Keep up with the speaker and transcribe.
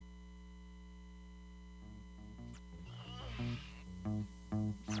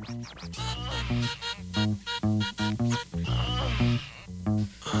Well,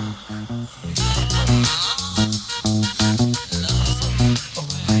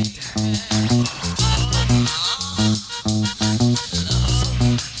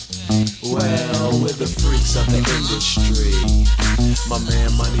 we're the freaks of the industry. My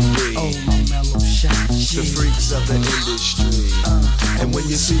man Money B. Oh, my mellow shot. The freaks of the industry. And when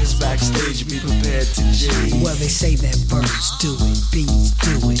you see us backstage, be prepared to G. Well, they say that birds do it, bees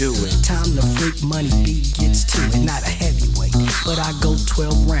do it. Do it. Time to freak, Money B gets to it. Not a heavyweight, but I go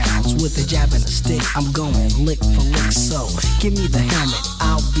 12 rounds with a jab and a stick. I'm going lick for lick, so give me the helmet.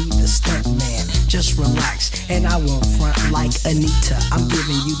 I'll be the stunt man. Just relax, and I won't front like Anita. I'm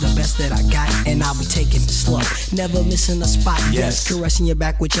giving you the best that I got, and I'll be taking it slow. Never missing a spot, yes. Caressing your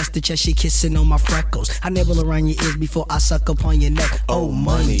back with chest to chest, she kissing on my freckles. I nibble around your ears before I suck upon your neck. Oh,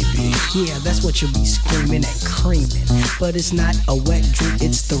 Money B. Yeah, that's what you'll be screaming and creaming. But it's not a wet dream,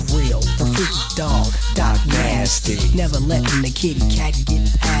 it's the real. The freaky dog, Doc Nasty. Never letting the kitty cat get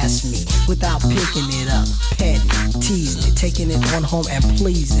past me without picking it up, petting, teasing it, taking it on home and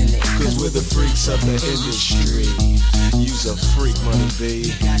pleasing it. Cause we're the freaks of the industry. You's a freak, Money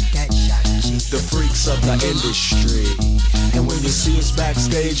B. Got that shot, G. The freaks of the industry. And when you see us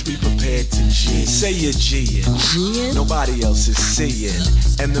backstage, be prepared to G. Say you're G'ing. G'ing? Nobody else is seeing.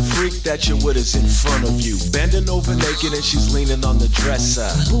 And the freak that you're with is in front of you, bending over naked and she's leaning on the dresser.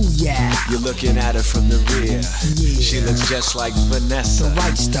 Booyah. You're looking at her from the rear. Yeah. She looks just like Vanessa. The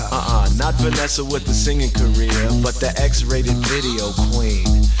right stuff. Not Vanessa with the singing career, but the X-rated video queen.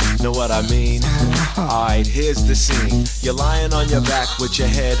 Know what I mean? Alright, here's the scene. You're lying on your back with your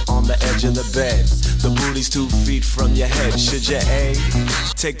head on the edge of the bed. The booty's 2 feet from your head. Should you A,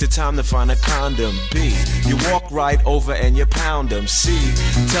 take the time to find a condom? B, you walk right over and you pound them. C,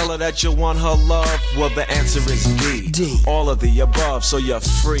 tell her that you want her love. Well, the answer is D. All of the above, so you're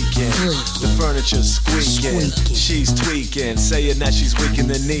freaking. The furniture's squeaking. She's tweaking, saying that she's weak in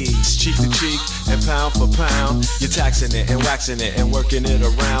the knees. Cheek to cheek and pound for pound. You're taxing it and waxing it and working it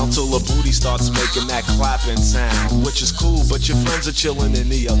around till the booty starts making that clapping sound. Which is cool, but your friends are chilling in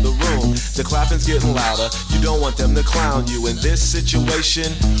the other room. The clapping's getting louder. You don't want them to clown you. In this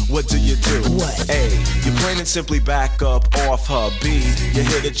situation, what do you do? What? A, you plain and simply back up off her. B, you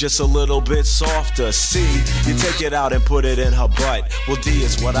hit it just a little bit softer. C, you take it out and put it in her butt. Well, D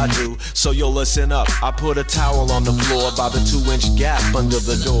is what I do, so you'll listen up. I put a towel on the floor by the 2-inch gap under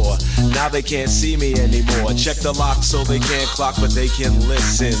the door. Now they can't see me anymore. Check the lock so they can't clock, but they can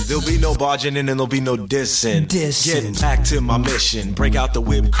listen. There'll be no barging in and there'll be no dissing. Get back to my mission. Break out the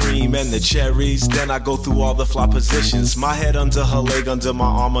whipped cream and the cherries. Then I go through all the fly positions. My head under her leg, under my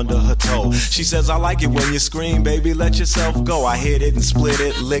arm, under her toe. She says, I like it when you scream, baby, let yourself go. I hit it and split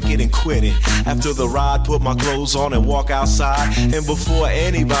it, lick it and quit it. After the ride, put my clothes on and walk outside. And before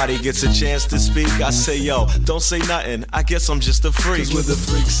anybody gets a chance to speak, I say, yo, don't say nothing, I guess I'm just a freak. Cause we're the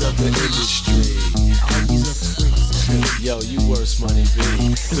freaks of the industry. Always a freak. Yo, you worse, Money B.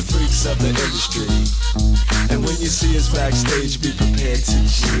 The freaks of the industry. And when you see us backstage, be prepared to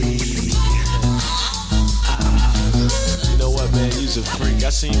G. You know what, man? You's a freak. I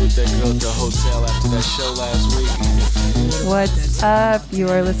seen you with that girl at the hotel after that show last week. What's up? You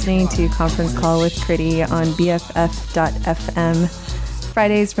are listening to Conference Call with Chrity on BFF.FM.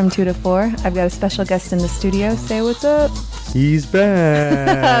 Fridays from 2 to 4. I've got a special guest in the studio. Say what's up. He's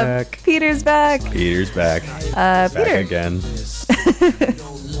back. Peter's back. Peter's back. Peter. Back again.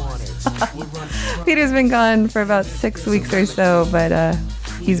 Peter's been gone for about 6 weeks or so, but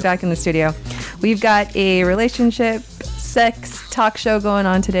he's back in the studio. We've got a relationship, sex talk show going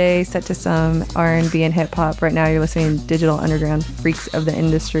on today, set to some R&B and hip hop. Right now you're listening to Digital Underground, freaks of the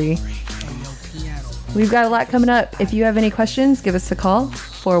industry. We've got a lot coming up. If you have any questions, give us a call,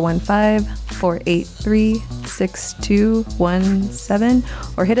 415-483-6217,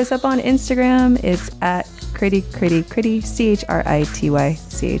 or hit us up on Instagram. It's at Chrity, Chrity, Chrity, Chrity,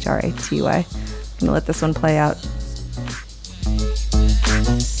 Chrity. I'm gonna let this one play out.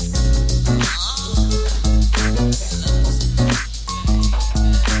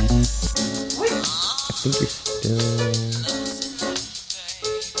 I think you're still...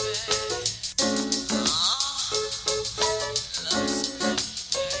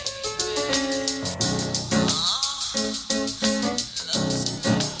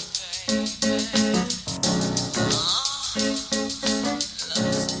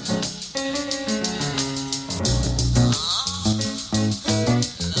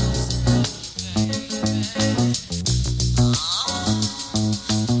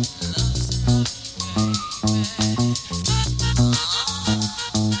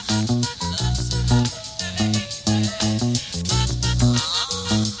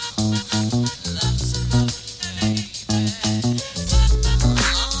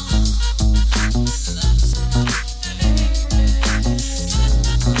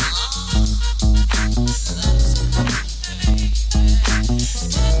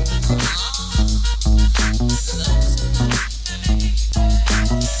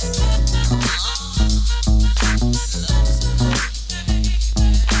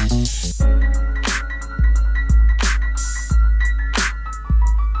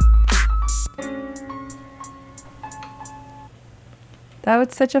 That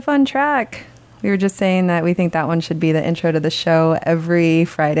was such a fun track. We were just saying that we think that one should be the intro to the show every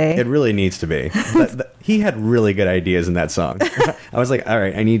Friday. It really needs to be. He had really good ideas in that song. I was like, all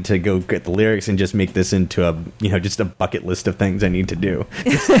right, I need to go get the lyrics and just make this into a, just a bucket list of things I need to do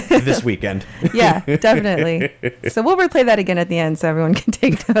this weekend. Yeah, definitely. So we'll replay that again at the end so everyone can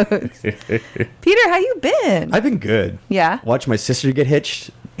take notes. Peter, how you been? I've been good. Yeah? Watched my sister get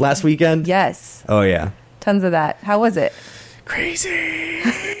hitched last weekend. Yes. Oh, yeah. Tons of that. How was it? Crazy.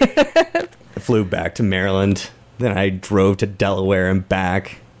 I flew back to Maryland. Then I drove to Delaware and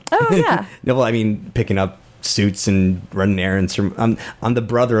back. Oh, yeah. No, well, I mean, picking up suits and running errands. I'm the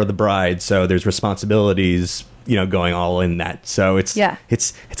brother of the bride, so there's responsibilities, going all in that. So it's a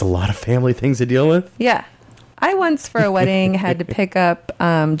lot of family things to deal with. Yeah. I once, for a wedding, had to pick up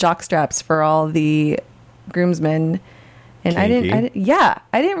jock straps for all the groomsmen. And I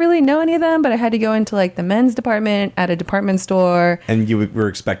didn't really know any of them, but I had to go into like the men's department at a department store. And you were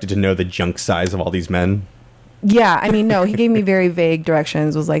expected to know the junk size of all these men? Yeah, I mean, no, he gave me very vague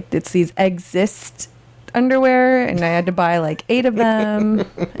directions. It was like, it's these exist underwear, and I had to buy like 8 of them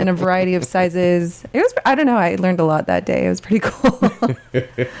in a variety of sizes. It was, I don't know, I learned a lot that day. It was pretty cool.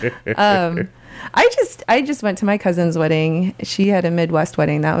 I just went to my cousin's wedding. She had a Midwest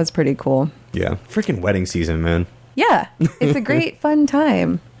wedding. That was pretty cool. Yeah, freaking wedding season, man. Yeah, it's a great fun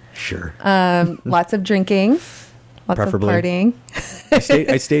time. Sure. Lots of drinking, lots Preferably. of partying.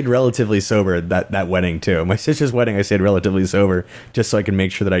 I stayed relatively sober at that wedding too. My sister's wedding, I stayed relatively sober just so I could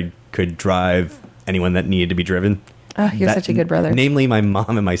make sure that I could drive anyone that needed to be driven. Oh, you're such a good brother. Namely, my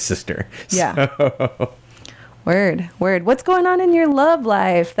mom and my sister. Yeah. So. Word. What's going on in your love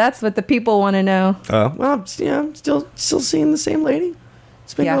life? That's what the people want to know. Well, I'm still seeing the same lady.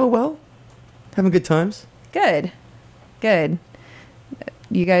 It's been going well. Having good times. Good.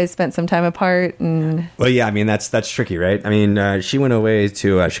 You guys spent some time apart, and well, yeah. I mean, that's tricky, right? I mean, she went away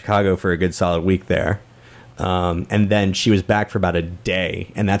to Chicago for a good solid week there, and then she was back for about a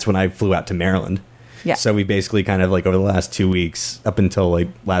day, and that's when I flew out to Maryland. Yeah. So we basically kind of like over the last 2 weeks, up until like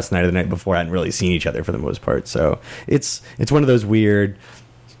last night or the night before, hadn't really seen each other for the most part. So it's one of those weird.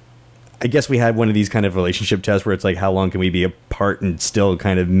 I guess we had one of these kind of relationship tests where it's like, how long can we be apart and still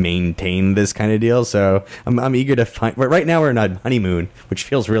kind of maintain this kind of deal? So I'm eager to find. Right now we're in a honeymoon, which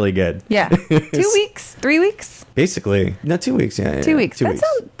feels really good. Yeah, 2 weeks, 3 weeks. Basically, not 2 weeks. Yeah, 2 weeks.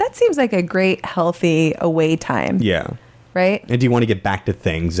 That seems like a great, healthy away time. Yeah. Right. And do you want to get back to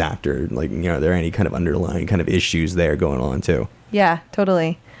things after, like, are there any kind of underlying kind of issues there going on too? Yeah,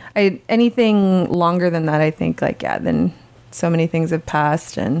 totally. Anything longer than that, I think, like, then so many things have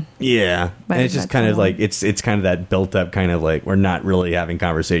passed, and and it's just kind of like it's kind of that built up kind of like, we're not really having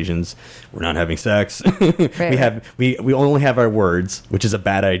conversations, we're not having sex. Right. we only have our words, which is a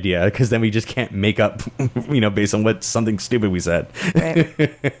bad idea, because then we just can't make up based on what something stupid we said.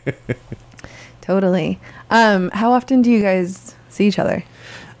 Right. Totally. How often do you guys see each other?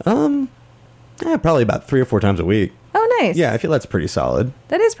 Probably about 3 or 4 times a week. Oh, nice. Yeah, I feel that's pretty solid.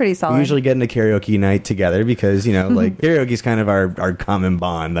 That is pretty solid. We usually get in a karaoke night together because, like, karaoke's kind of our common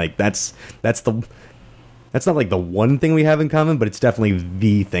bond. Like, that's not like the one thing we have in common, but it's definitely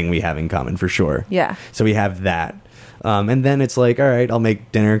the thing we have in common for sure. Yeah. So we have that. And then it's like, all right, I'll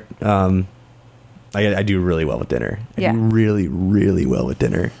make dinner. I do really well with dinner. Yeah. I do really, really well with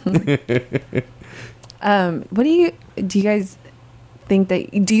dinner. What do you guys think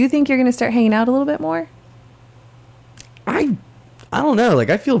do you think you're going to start hanging out a little bit more? I don't know. Like,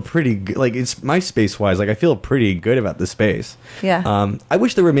 I feel pretty good. Like, it's my space wise. Like, I feel pretty good about the space. Yeah. I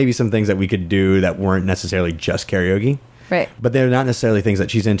wish there were maybe some things that we could do that weren't necessarily just karaoke. Right. But they're not necessarily things that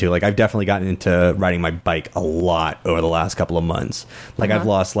she's into. Like, I've definitely gotten into riding my bike a lot over the last couple of months. Like, I've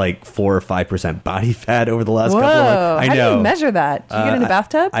lost like 4 or 5% body fat over the last couple of months. How do you measure that? Do you get in a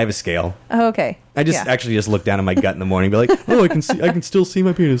bathtub? I have a scale. Oh, okay. I actually just look down at my gut in the morning and be like, oh, I can still see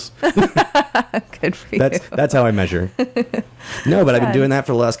my penis. Good for you. That's how I measure. No, but I've been doing that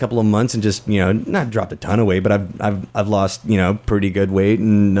for the last couple of months and just, not dropped a ton of weight, but I've lost, pretty good weight.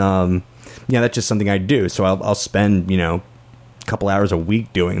 And, that's just something I do. So I'll spend, a couple hours a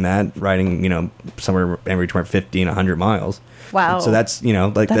week doing that, riding, somewhere between 50 and 100 miles. Wow. So that's,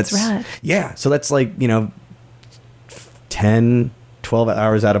 that's rad. Yeah. So that's like, 10, 12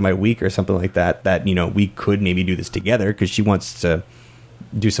 hours out of my week or something like that, we could maybe do this together, because she wants to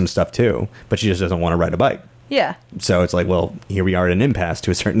do some stuff too, but she just doesn't want to ride a bike. Yeah. So it's like, well, here we are at an impasse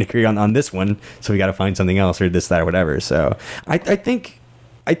to a certain degree on this one. So we got to find something else, or this, that, or whatever. So I think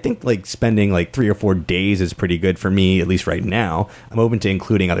like spending like 3 or 4 days is pretty good for me, at least right now. I'm open to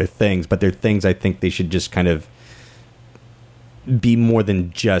including other things, but they're things I think they should just kind of be more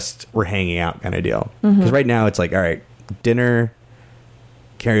than just we're hanging out kind of deal. Because right now it's like, all right, dinner,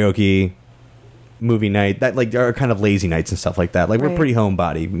 karaoke, movie night, that like are kind of lazy nights and stuff like that. Like we're pretty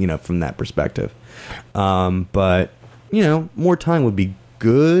homebody, you know, from that perspective. But you know, more time would be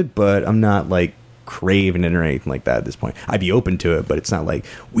good, but I'm not like craving it or anything like that at this point. I'd be open to it, but it's not like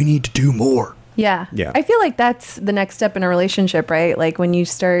we need to do more. Yeah. Yeah. I feel like that's the next step in a relationship, right? Like when you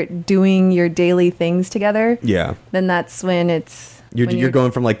start doing your daily things together. Yeah. Then that's when it's you're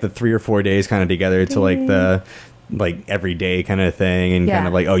going from like the 3 or 4 days kind of together to like the like every day kind of thing, and kind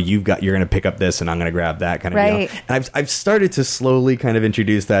of like, oh, you're gonna pick up this and I'm gonna grab that kind of deal. And I've started to slowly kind of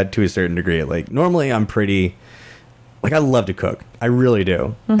introduce that to a certain degree. Like normally I'm pretty like, I love to cook, I really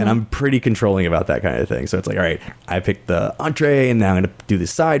do, and I'm pretty controlling about that kind of thing. So it's like, all right, I picked the entree and now I'm gonna do the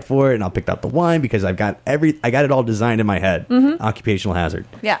side for it, and I'll pick out the wine because I got it all designed in my head. Occupational hazard.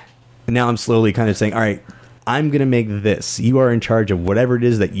 Yeah. And now I'm slowly kind of saying, all right, I'm gonna make this, you are in charge of whatever it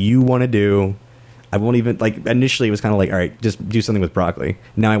is that you want to do. I won't even, like, initially it was kind of like, all right, just do something with broccoli.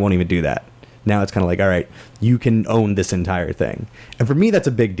 Now I won't even do that. Now it's kind of like, all right, you can own this entire thing. And for me, that's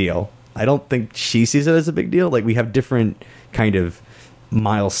a big deal. I don't think she sees it as a big deal. Like, we have different kind of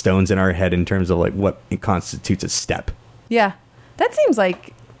milestones in our head in terms of, like, what constitutes a step. Yeah. That seems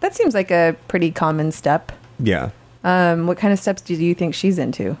like a pretty common step. Yeah. What kind of steps do you think she's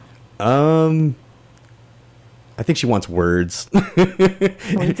into? I think she wants words.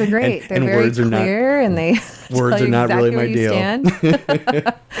 Words are great. They're very clear, and they words tell you are not exactly really my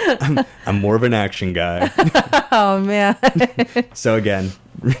deal. I'm more of an action guy. Oh man. So again,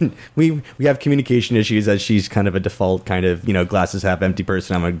 we have communication issues, as she's kind of a default kind of, you know, glasses half empty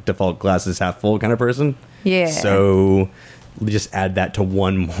person. I'm a default glasses half full kind of person. Yeah. So we just add that to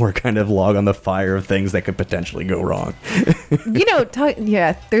one more kind of log on the fire of things that could potentially go wrong. You know,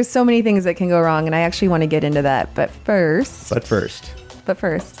 there's so many things that can go wrong, and I actually want to get into that. But first, I'm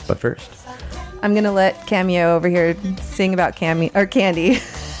going to let Cameo over here sing about Candy, and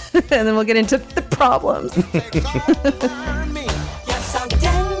then we'll get into the problems.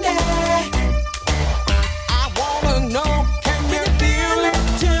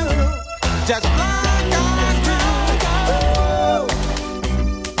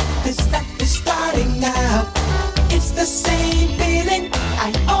 It's the same feeling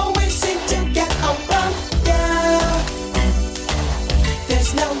I always seem to get around you.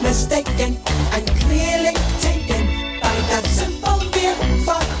 There's no mistaking, I'm clearly taken by that simple mere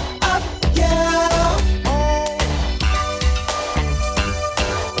thought of you.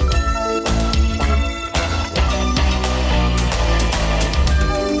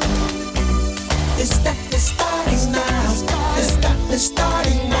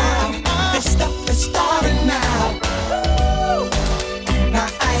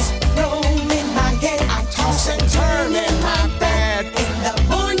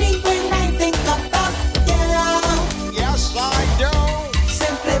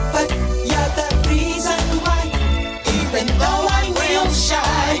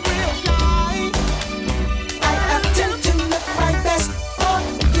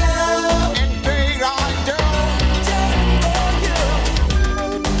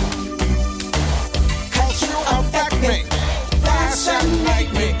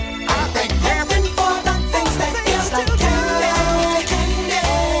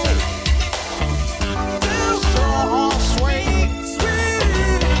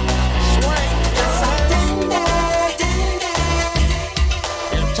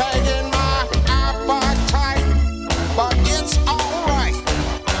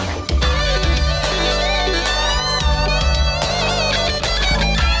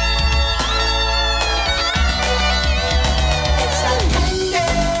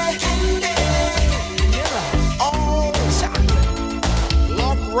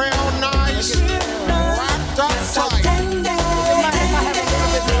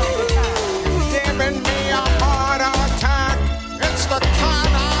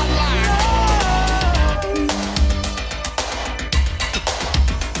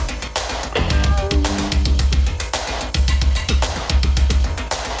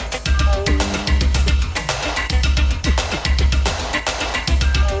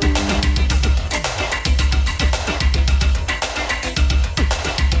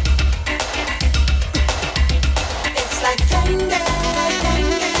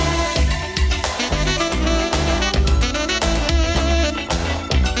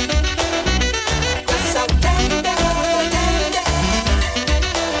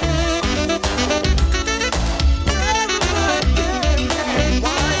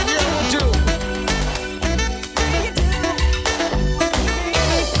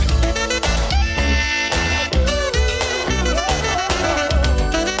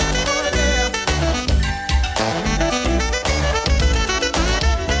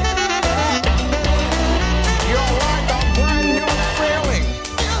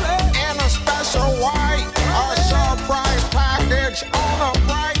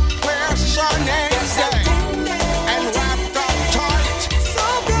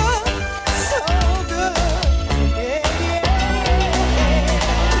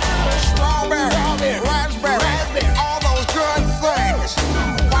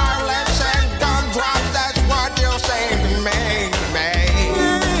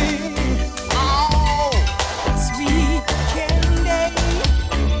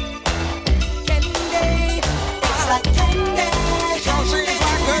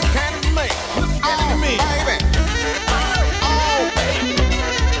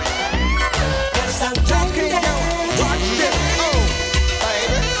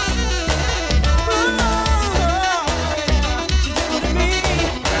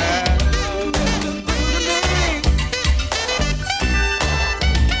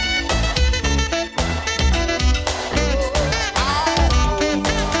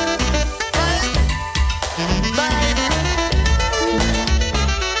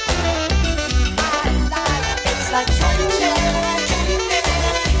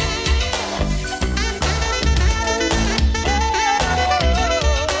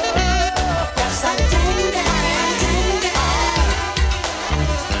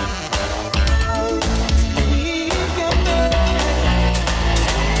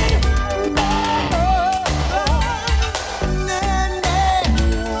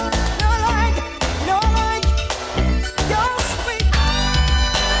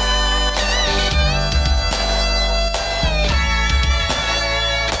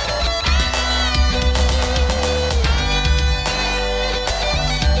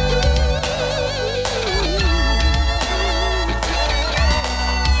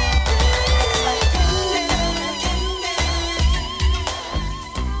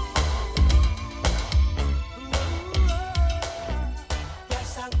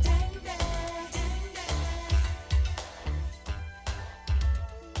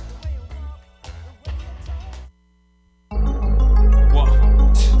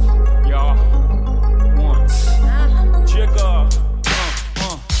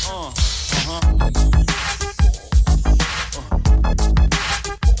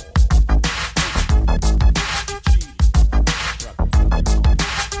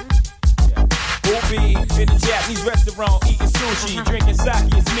 drinking sake,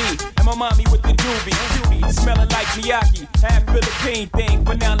 it's me. And my mommy with the doobie. Cutie, smelling like Miyake. Half Philippine thing,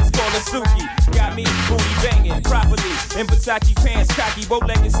 but now let's call her Suki. Got me booty banging properly. In Versace pants, cocky,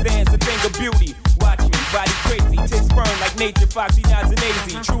 bow-legged stands, a thing of beauty. Watch me, body crazy, tits firm like nature, foxy, nods and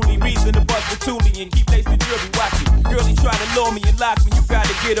easy. Truly reason to bust the toolie and keep lace the jewelry. Watch me, girlie try to lure me and lock me. You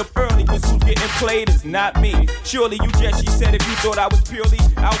gotta get up early, cause who's getting played is not me. Surely you just, she said, if you thought I was purely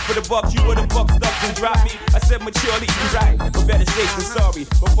out for the bucks, you would've fucked up and dropped me. I said maturely, you're right, but better safe than sorry.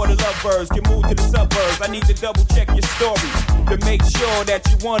 Before the lovebirds can move to the suburbs, I need to double check your story to make sure that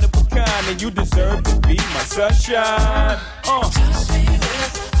you one of a kind and you deserve to be my sunshine. Touch me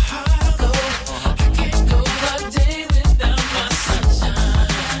with a heart of gold. I can't go a day without my sunshine.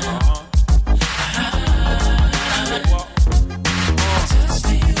 Touch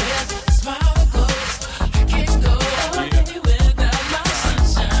me with a smile of gold. I can't go a day without my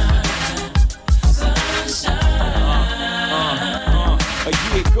sunshine. A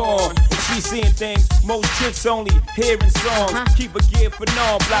year gone, and she's seeing things most chicks only hearing songs. Keep a gear for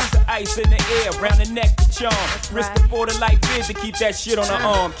norm, blocks of ice in the air, round the neck to charm. Risk the for the life bid to keep that shit on her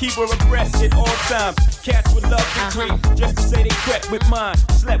arm. Keep her abreast at all times. Cats would love to creep, just to say they crept with mine,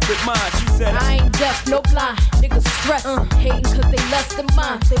 slept with mine. She said, I ain't deaf, no blind. Niggas stress, hating cause they less than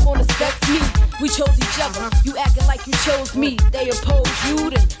mine. They wanna sex me, we chose each other. You acting like you chose me. They oppose you,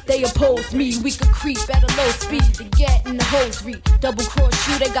 then they oppose me. We could creep at a low speed to get in the hosiery. Double cross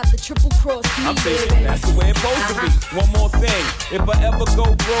you, they got the triple cross me. I'm thinking that's the way it's supposed to be. One more thing, if I ever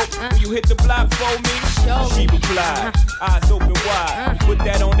go broke, will you hit the block for me? She replied, eyes open wide. You put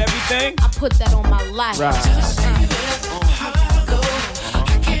that on everything? I put that on my life. Right. Touch me with a heart of gold. I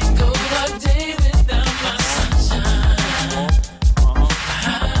can't go a day without my sunshine.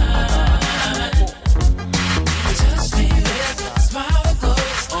 Touch me with a smile of gold.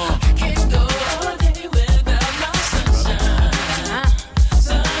 I can't go a day without my sunshine.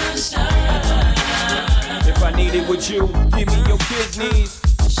 Sunshine. If I need it with you, give me your kidneys.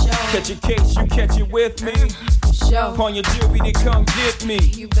 Catch a case, you catch it with me. Upon your jewelry, they come get me.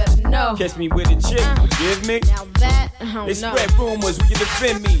 You better know. Catch me with a chick, forgive me. Now that, I don't They know. spread rumors, will you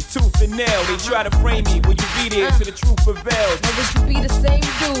defend me? Tooth and nail, they try to frame me. Will you be there till the truth prevails? Now would you be the same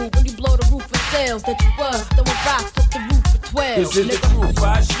dude when you blow the roof of sales that you was throwing rocks off the roof for 12? This is the truth,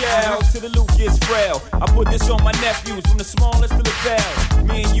 I shall, till the loot gets frail. I put this on my nephews, from the smallest to the veil.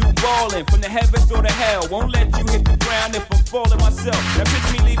 Me and you ballin', from the heavens or the hell. Won't let you hit the ground if I'm falling myself. Now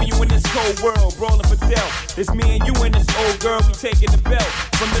picture me leaving you in this cold world, brawling for death. It's me and you and this old girl, we taking the belt.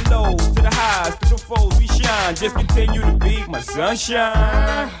 From the lows to the highs, through the foes, we shine. Just continue to be my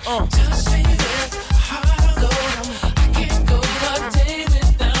sunshine. Touch me with a heart of gold. I can't go a day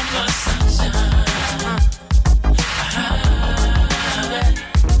without my sunshine.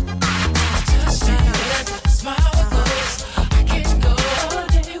 Touch me with a smile of gold. I can't go a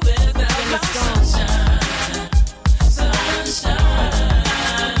day without my sunshine. Sunshine.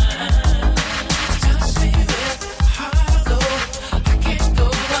 Touch me with a heart of gold. I can't go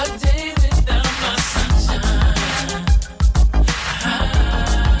a day without my sunshine.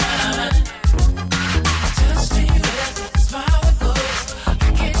 Touch me with a smile of gold. I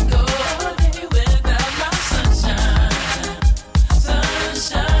can't go a day without my sunshine.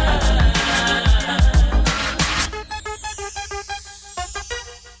 Sunshine.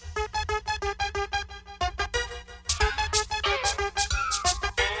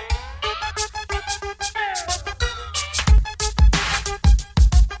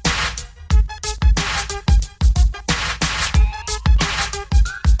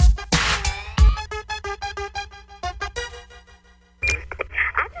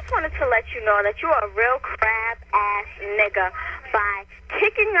 I just wanted to let you know that you are a real crab-ass nigga by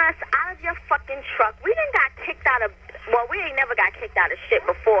kicking us out of your fucking truck. We didn't got kicked out of, well, we ain't never got kicked out of shit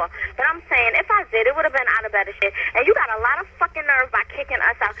before. But I'm saying, if I did, it would have been out of better shit. And you got a lot of fucking nerve by kicking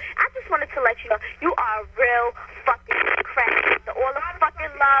us out. I just wanted to let you know, you are a real fucking crab. After all the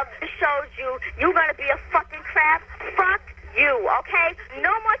fucking love it showed you, you gonna be a fucking crab? Fuck you, okay?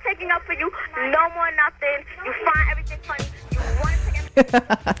 No more taking up for you. No more nothing. You find everything funny. You want to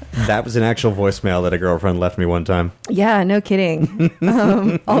take That was an actual voicemail that a girlfriend left me one time. Yeah, no kidding.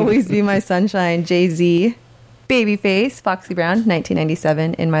 Always Be My Sunshine, Jay-Z. Babyface, Foxy Brown,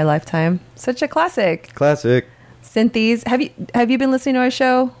 1997, In My Lifetime. Such a classic. Classic. Synthes. Have you been listening to our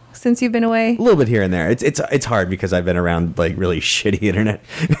show since you've been away? A little bit here and there. It's hard because I've been around like really shitty internet.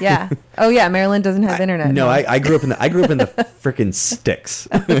 Yeah. Oh yeah, Maryland doesn't have internet. No, I grew up in the frickin' sticks.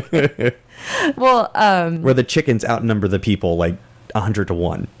 Well, where the chickens outnumber the people like 100 to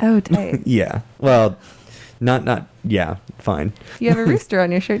 1. Oh, tight. Yeah. Well, not. Yeah. Fine. You have a rooster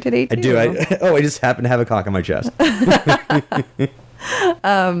on your shirt today too. I do. I just happen to have a cock on my chest.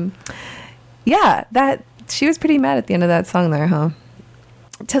 Yeah, that she was pretty mad at the end of that song there, huh?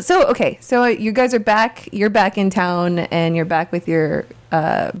 So you guys are back. You're back in town, and you're back with your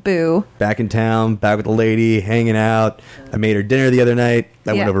boo. Back in town, back with the lady, hanging out. I made her dinner the other night.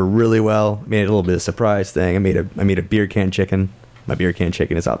 That went over really well. Made it a little bit of a surprise thing. I made a beer can chicken. My beer can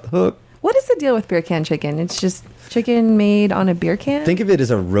chicken is out the hook. What is the deal with beer can chicken? It's just chicken made on a beer can? Think of it as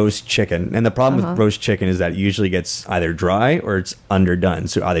a roast chicken. And the problem with roast chicken is that it usually gets either dry or it's underdone.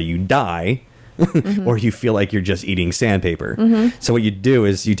 So either you die or you feel like you're just eating sandpaper. So what you do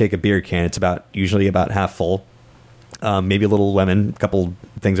is you take a beer can. It's usually about half full. Maybe a little lemon, a couple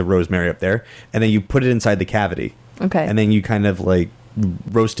things of rosemary up there. And then you put it inside the cavity. Okay. And then you kind of like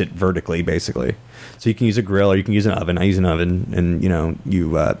roast it vertically, basically. So you can use a grill or you can use an oven. I use an oven, and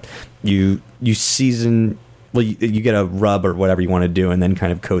you season. Well, you get a rub or whatever you want to do, and then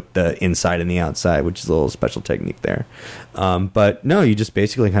kind of coat the inside and the outside, which is a little special technique there. But no, you just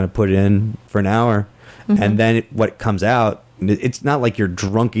basically kind of put it in for an hour, and then what comes out. It's not like you're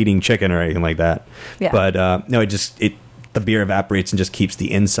drunk eating chicken or anything like that. Yeah. But no, the beer evaporates and just keeps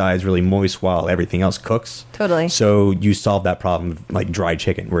the insides really moist while everything else cooks. Totally. So you solve that problem of like dry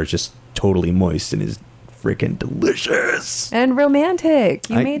chicken, where it's just totally moist and is freaking delicious and romantic.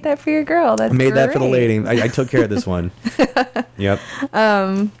 You made that for your girl. I made that for the lady. I took care of this one. Yep.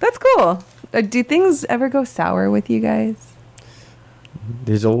 That's cool. Do things ever go sour with you guys?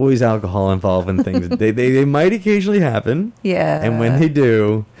 There's always alcohol involved in things. they might occasionally happen. Yeah. And when they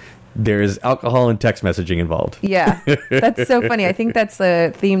do, there's alcohol and text messaging involved. Yeah. That's so funny. I think that's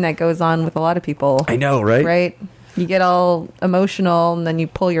a theme that goes on with a lot of people. I know, right? Right? You get all emotional, and then you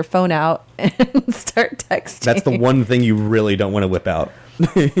pull your phone out and start texting. That's the one thing you really don't want to whip out.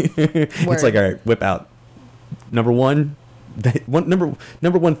 It's like, all right, whip out. Number one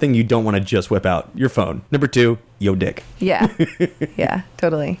thing you don't want to just whip out, your phone. Number two, yo dick. Yeah. Yeah,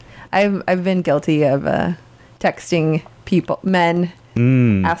 totally. I've been guilty of texting men,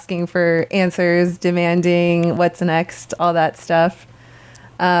 asking for answers, demanding what's next, all that stuff.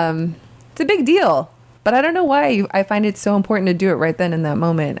 It's a big deal. But I don't know why I find it so important to do it right then in that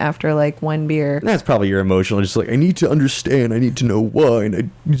moment after like one beer. That's probably your emotional. Just like, I need to understand. I need to know why.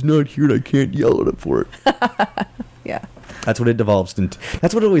 And he's not here and I can't yell at him for it. Yeah. That's what it devolves into.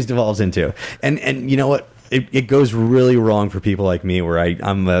 That's what it always devolves into. And you know what? It goes really wrong for people like me where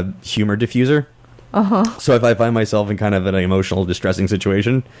I'm a humor diffuser. So if I find myself in kind of an emotional, distressing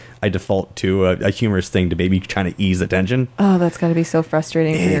situation, I default to a humorous thing to maybe trying to ease the tension. Oh, that's got to be so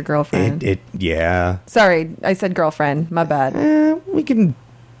frustrating for your girlfriend. Yeah. Sorry, I said girlfriend. My bad. We can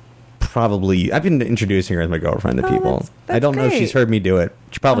probably... I've been introducing her as my girlfriend to people. That's I don't know if great. she's heard me do it.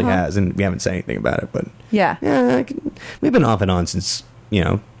 She probably has, and we haven't said anything about it. But yeah, we've been off and on since,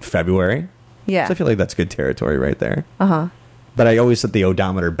 February. Yeah. So I feel like that's good territory right there. But I always set the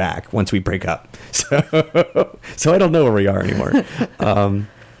odometer back once we break up. So I don't know where we are anymore.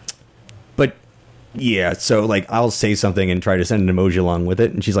 But yeah, so like I'll say something and try to send an emoji along with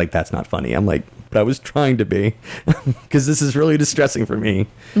it. And she's like, that's not funny. I'm like, but I was trying to be because this is really distressing for me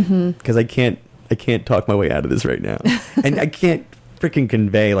because I can't talk my way out of this right now. And I can't freaking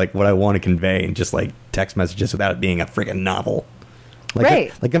convey like what I want to convey in just like text messages without it being a freaking novel.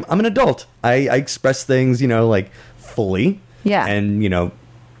 Like, right. I'm an adult. I express things, like fully. Yeah. And,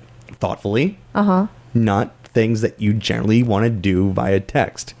 thoughtfully. Not things that you generally want to do via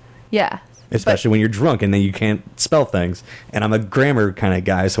text. Yeah. Especially when you're drunk and then you can't spell things. And I'm a grammar kind of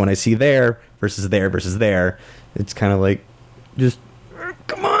guy. So when I see there versus there, it's kind of like, just,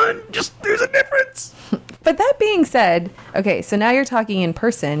 come on, there's a difference. But that being said, okay, so now you're talking in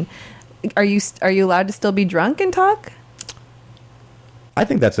person. Are you allowed to still be drunk and talk? I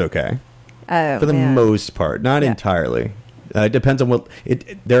think that's okay. For the most part. Not entirely. It depends on what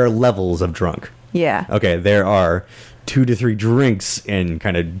there are levels of drunk. Yeah. Okay, there are 2 to 3 drinks and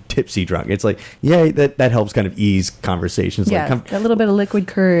kind of tipsy drunk. It's like, yeah, that helps kind of ease conversations. Yeah, like, a little bit of liquid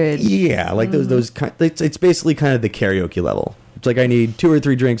courage. Yeah, like those it's basically kind of the karaoke level. It's like I need 2 or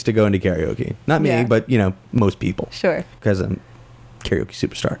 3 drinks to go into karaoke. Not me, but most people. Sure. Because I'm karaoke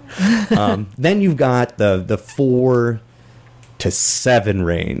superstar. Then you've got the 4 to 7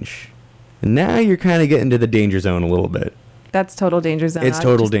 range. And now you're kind of getting to the danger zone a little bit. That's total danger zone. It's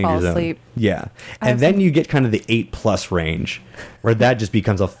total danger zone. Asleep. Yeah. And then you get kind of the 8+ range where that just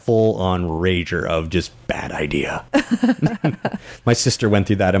becomes a full-on rager of just bad idea. My sister went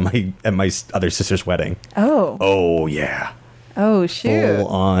through that at my other sister's wedding. Oh. Oh, yeah. Oh, shoot. Full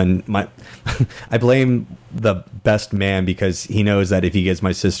on. I blame the best man because he knows that if he gives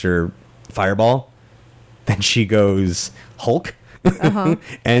my sister Fireball, then she goes Hulk.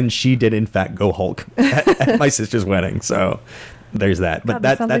 And she did in fact go Hulk at my sister's wedding. So there's that. But God,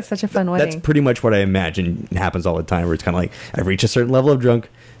 that sounds like such a fun That's wedding. pretty much what I imagine happens all the time, where it's kind of like, I've reached a certain level of drunk,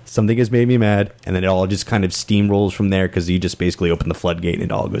 something has made me mad, and then it all just kind of steamrolls from there, because you just basically open the floodgate and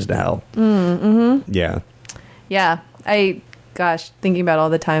it all goes to hell. Mm-hmm. Yeah. Yeah. Thinking about all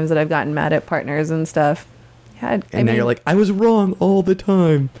the times that I've gotten mad at partners and stuff. Yeah, Now you're like, I was wrong all the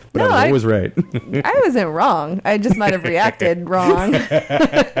time, but No, I was always right. I wasn't wrong. I just might have reacted wrong.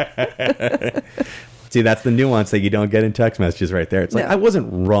 See, that's the nuance that you don't get in text messages right there. It's like, No. I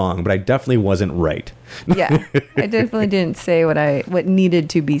wasn't wrong, but I definitely wasn't right. Yeah. I definitely didn't say what needed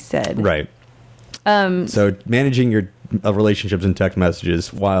to be said. Right. So managing your relationships and text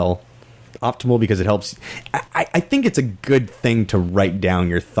messages, while optimal because it helps, I think it's a good thing to write down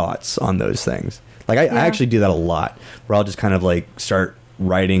your thoughts on those things. Like I actually do that a lot, where I'll just kind of like start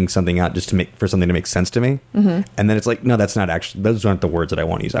writing something out just for something to make sense to me. Mm-hmm. And then it's like, no, that's not actually, those aren't the words that I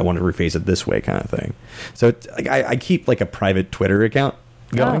want to use. I want to rephrase it this way, kind of thing. So it's, like, I keep like a private Twitter account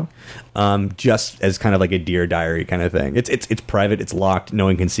going, just as kind of like a Dear Diary kind of thing. It's private, it's locked, no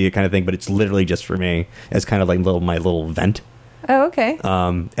one can see it kind of thing, but it's literally just for me as kind of like my little vent. Oh, okay.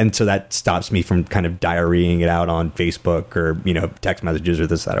 And so that stops me from kind of diarying it out on Facebook or, text messages or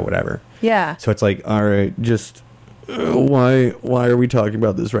this, that, or whatever. Yeah. So it's like, all right, just why are we talking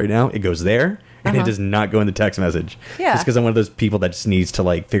about this right now? It goes there, and it does not go in the text message. Yeah. Just because I'm one of those people that just needs to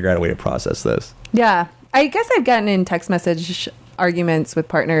like figure out a way to process this. Yeah. I guess I've gotten in text message arguments with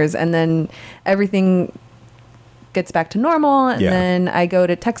partners, and then everything gets back to normal, and then I go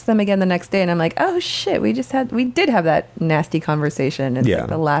to text them again the next day, and I'm like, oh shit, we did have that nasty conversation. It's like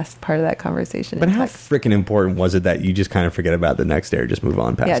the last part of that conversation. But how freaking important was it that you just kind of forget about it the next day or just move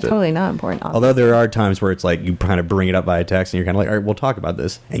on past it? Yeah, totally not important. Obviously. Although there are times where it's like you kind of bring it up via text and you're kind of like, all right, we'll talk about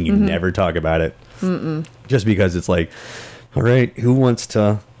this, and you never talk about it. Just because it's like, all right, who wants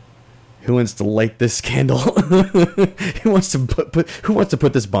to light this candle? Who wants to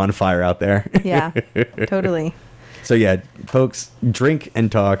put this bonfire out there? Yeah, totally. So yeah, folks, drink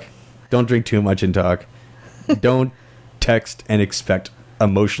and talk. Don't drink too much and talk. Don't text and expect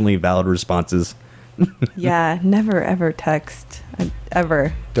emotionally valid responses. Yeah, never ever text.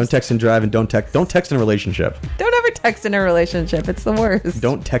 Ever. Don't text and drive, and don't text in a relationship. Don't ever text in a relationship. It's the worst.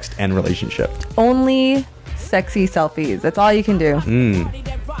 Don't text and relationship. Only sexy selfies. That's all you can do.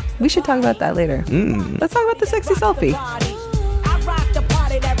 We should talk about that later. Let's talk about the sexy selfie. I rock the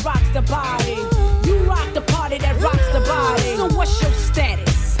party that rocks the body. You rock the party that rocks the body. So what's your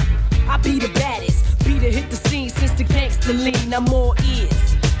status? I be the baddest. Be the hit the scene since the gangster lean. I'm all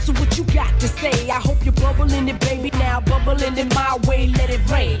ears. So what you got to say? I hope you're bubbling it, baby. Now bubbling in my way, let it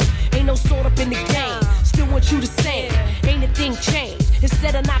rain. Ain't no sort up in the game. Still want you to sing. Ain't a thing changed.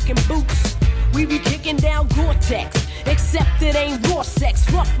 Instead of knocking boots, we be kicking down Gore-Tex. Except it ain't raw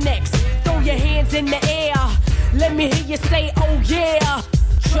sex, roughnecks. Throw your hands in the air. Let me hear you say, oh yeah.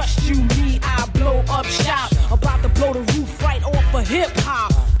 Trust you, me, I blow up shop. About to blow the roof right off of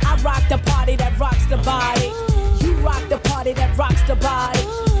hip-hop. I rock the party that rocks the body. You rock the party that rocks the body.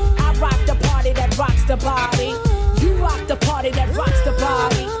 I rock the party that rocks the body. You rock the party that rocks the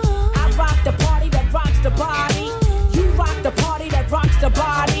body. I rock the party that rocks the body. You rock the party that rocks the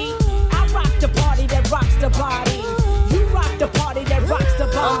body. I rock the party that rocks the body. You rock the party that rocks the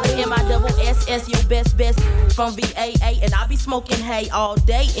body. M-I-double-S-S, your best from VAA. And I be smoking hay all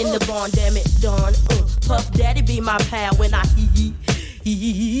day in the barn, damn it, done. Puff Daddy be my pal when I hee.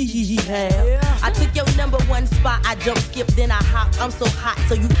 I took your number one spot, I jump, skip, then I hop. I'm so hot,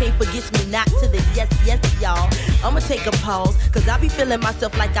 so you can't forget me not to the yes, y'all. I'ma take a pause, cause I be feeling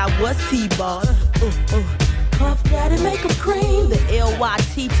myself like I was T-Ball. Puff Daddy make 'em cream. The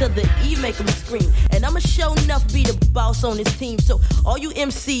L-Y-T to the E make 'em scream. And I'ma show enough be the boss on this team. So all you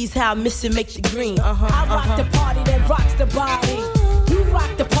MCs, how I miss it, make the green. I rock the party that rocks the body. You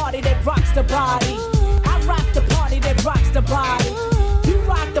rock the party that rocks the body. I rock the party that rocks the body. You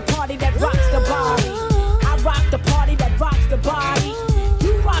rock the party that rocks the body. I rock the party that rocks the body.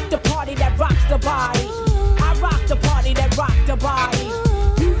 You rock the party that rocks the body. I rock the party that rocks the body.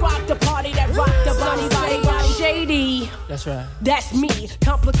 You rock the party that rocks the body. Shady. That's right. That's me.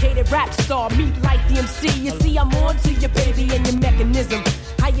 Complicated rap star. Meet like the MC. You see, I'm on to you, baby, and your mechanism.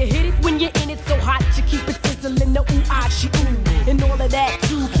 How you hit it when you're in it so hot. You keep it sizzling. The ooh-ah-she-ooh. And all of that,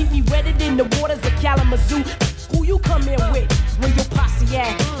 too. Keep me wetted in the waters of Kalamazoo. Who you come in with? When your posse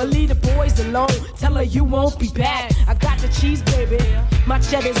at? But leave the boys alone. Tell her you won't be back. I got the cheese, baby. My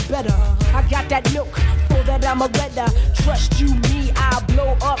cheddar's better. I got that milk. For that I'm a redder. Trust you, me, I'll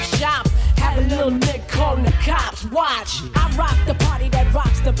blow up shop. Have a little nigga calling the cops. Watch. I rock the party that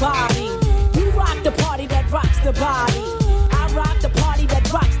rocks the body. You rock the party that rocks the body. I rock the party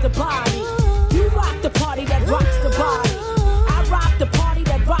that rocks the body. You rock the party that rocks the body. I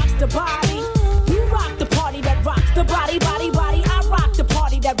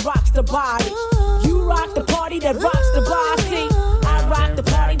body. You rock the party that rocks the body. I rock the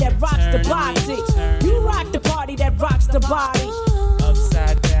party that rocks the body. You rock the party that rocks the body.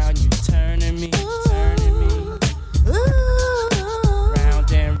 Upside down, you turning me, turning me.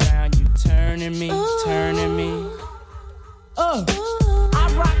 Round and round, you turning me, turning me.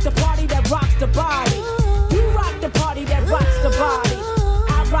 I rock the party that rocks the body. You rock the party that rocks the body.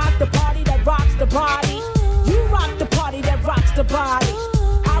 I rock the party that rocks the body. You rock the party that rocks the body.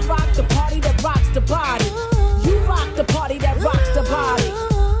 I rock the party that rocks the body. You rock the party that rocks the body.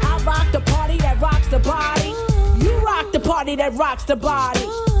 I rock the party that rocks the body. You rock the party that rocks the body.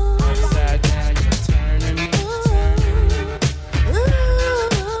 Upside down, you turning me, turning me.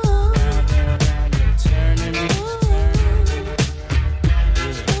 Round and round, you turning me, turning me.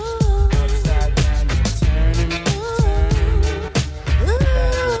 Upside down, you turning me, turning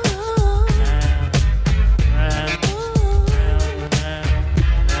me. Round, round,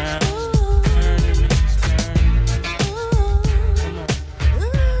 round, turning me, turning me.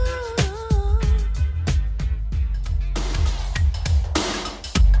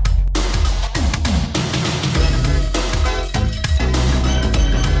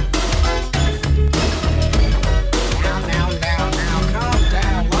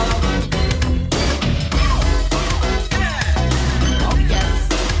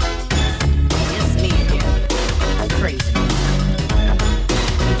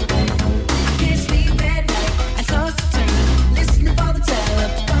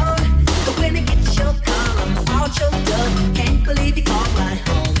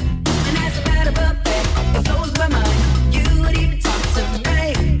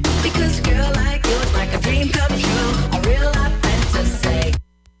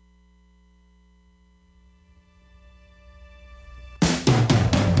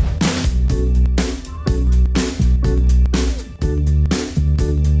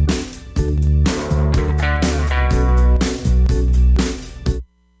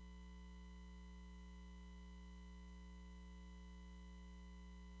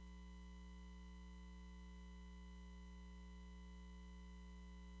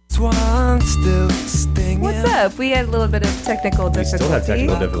 Come on. Still stinging. What's up? We had a little bit of technical We difficulty. still have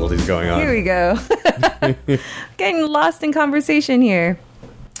technical difficulties going on. Here we go. Getting lost in conversation here.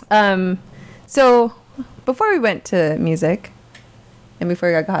 So before we went to music and before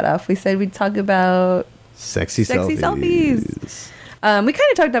we got caught off, we said we'd talk about Sexy selfies. We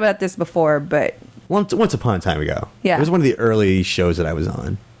kind of talked about this before, but Once upon a time ago. Yeah. It was one of the early shows that I was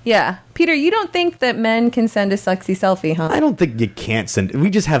on. yeah. Peter, you don't think that men can send a sexy selfie, huh? I don't think you can't send. We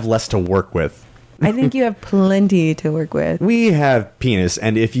just have less to work with. I think you have plenty to work with. We have penis,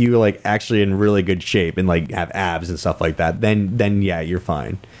 and if you like actually in really good shape and like have abs and stuff like that, then yeah, you're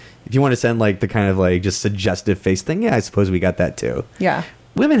fine. If you want to send like the kind of like just suggestive face thing, yeah, I suppose we got that too. Yeah.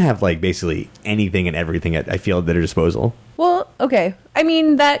 Women have like basically anything and everything I feel at their disposal. Well, okay. I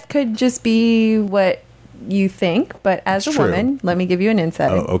mean, that could just be what you think, but as It's a true. woman, let me give you an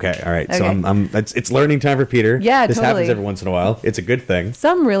insight. Oh, okay, all right. So Okay. it's learning time for Peter. Yeah, this totally. happens every once in a while. It's a good thing.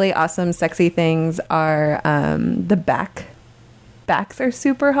 Some really awesome, sexy things are the back. Backs are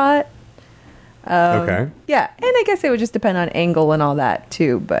super hot. Okay, Yeah, and I guess it would just depend on angle and all that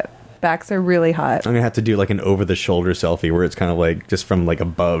too, but backs are really hot. I'm gonna have to do like an over-the-shoulder selfie where it's kind of like just from like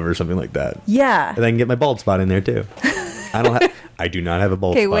above or something like that. Yeah. And I can get my bald spot in there too. I do not have a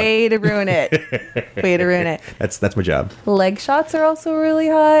bald Okay, spot. way to ruin it. Way to ruin it. That's my job. Leg shots are also really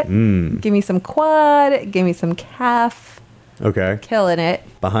hot. Give me some quad. Give me some calf. Okay. Killing it.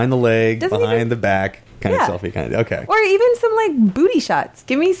 Behind the leg, Doesn't behind even- the back, kind Yeah. of selfie kind of. Okay. Or even some like booty shots.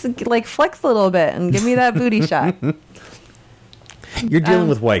 Give me some, like flex a little bit and give me that booty shot. You're dealing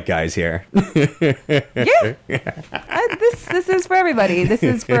with white guys here. Yeah. This is for everybody. This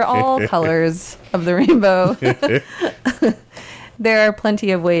is for all colors of the rainbow. There are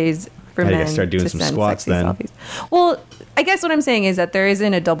plenty of ways for Gotta men start doing to some send squats sexy then. selfies. Well, I guess what I'm saying is that there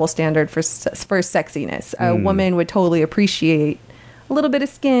isn't a double standard for sexiness. A woman would totally appreciate a little bit of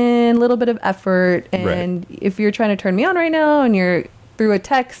skin, a little bit of effort, and if you're trying to turn me on right now and you're through a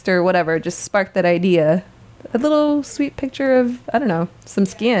text or whatever, just spark that idea. A little sweet picture of, I don't know, some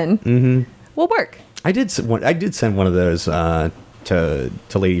skin will work. I did send one of those to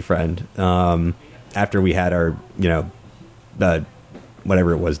Lady Friend after we had our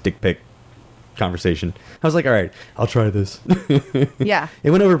whatever it was, dick pic conversation. I was like, all right, I'll try this. Yeah, It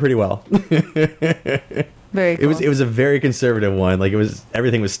went over pretty well. very cool. It was a very conservative one. Like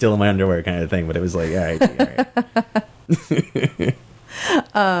everything was still in my underwear kind of thing. But it was like,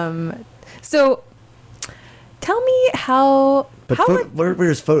 all right. So tell me how. But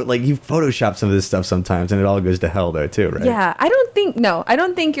where's photo? Like you Photoshop some of this stuff sometimes, and it all goes to hell though too, right? Yeah, I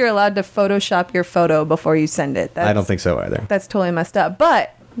don't think you're allowed to Photoshop your photo before you send it. I don't think so either. That's totally messed up.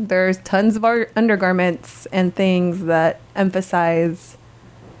 But there's tons of undergarments and things that emphasize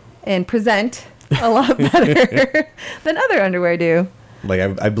and present a lot better than other underwear do.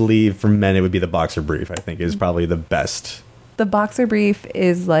 Like I believe for men it would be the boxer brief. I think is probably the best. The boxer brief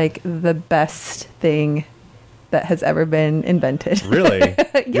is like the best thing that has ever been invented. Really?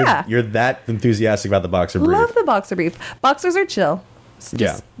 Yeah. You're that enthusiastic about the boxer brief. Love the boxer brief. Boxers are chill.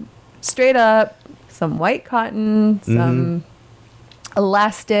 Just straight up, some white cotton, some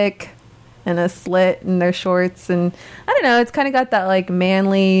elastic, and a slit in their shorts. And I don't know, it's kind of got that like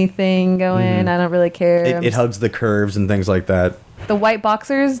manly thing going. I don't really care. It hugs the curves and things like that. The white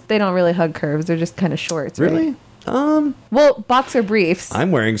boxers, they don't really hug curves. They're just kind of shorts. Really? Right? Well, boxer briefs. I'm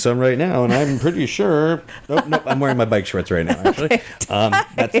wearing some right now, and I'm pretty sure. Nope, I'm wearing my bike shorts right now. Actually,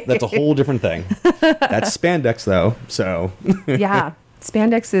 that's a whole different thing. That's spandex, though. So yeah,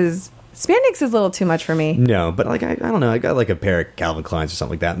 spandex is a little too much for me. No, but like I don't know. I got like a pair of Calvin Kleins or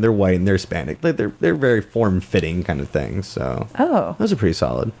something like that, and they're white and they're spandex. Like, they're very form fitting kind of things. So those are pretty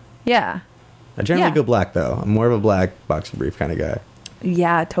solid. Yeah. I generally go black though. I'm more of a black boxer brief kind of guy.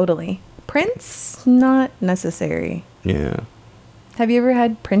 Yeah, totally. Prints, not necessary. Yeah. Have you ever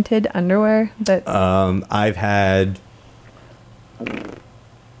had printed underwear? I've had.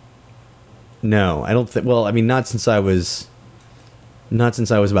 No, I don't think. Well, I mean, not since I was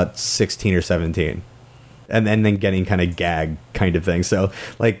about 16 or 17, and then getting kind of gag kind of thing. So,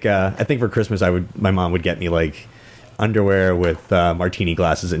 like, I think for Christmas, my mom would get me like underwear with martini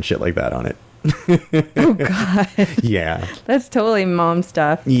glasses and shit like that on it. Oh God. Yeah. That's totally mom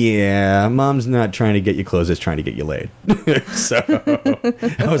stuff. Yeah, mom's not trying to get you clothes; it's trying to get you laid. So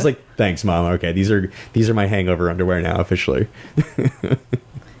I was like, "Thanks, mom. Okay, these are my hangover underwear now officially."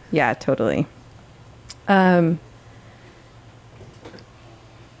 Yeah, totally. Sorry,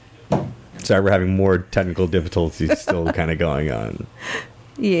 we're having more technical difficulties still kind of going on.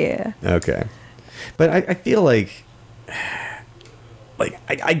 Yeah. Okay, but I feel like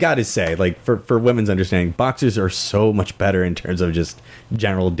I gotta say, like for women's understanding, boxers are so much better in terms of just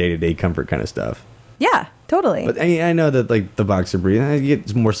general day-to-day comfort kind of stuff. Yeah, totally. But I know that like the boxer brief, you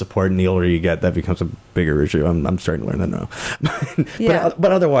get more support, and the older you get, that becomes a bigger issue. I'm starting to learn that now. Yeah.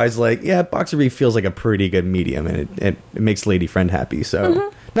 But otherwise, like, yeah, boxer brief feels like a pretty good medium, and it makes lady friend happy.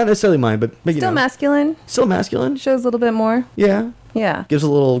 So not necessarily mine, but you still know, masculine. Still masculine. Shows a little bit more. Yeah. Yeah. Gives a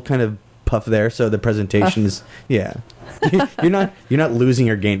little kind of puff there, so the presentation is you're not losing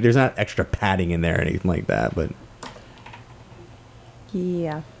your game. There's not extra padding in there or anything like that, but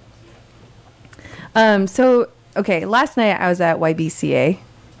yeah. So okay, last night I was at YBCA.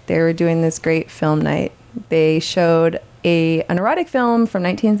 They were doing this great film night. They showed an erotic film from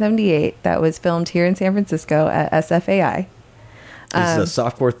 1978 that was filmed here in San Francisco at SFAI. Is it a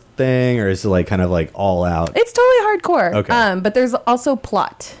softcore thing, or is it like kind of like all out? It's totally hardcore. Okay. But there's also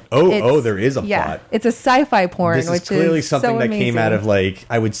plot. There is a plot. It's a sci-fi porn, This is which clearly is something so that amazing. came out of like,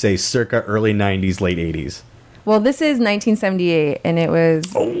 I would say circa early 90s, late 80s. Well, this is 1978, and it was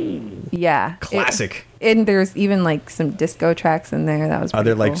classic. And there's even like some disco tracks in there. That was Are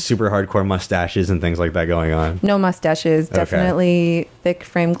there pretty like super hardcore mustaches and things like that going on? No mustaches. Okay. Definitely thick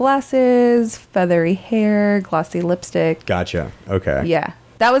frame glasses, feathery hair, glossy lipstick. Gotcha. Okay. Yeah,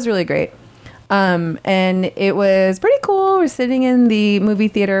 that was really great. And it was pretty cool. We're sitting in the movie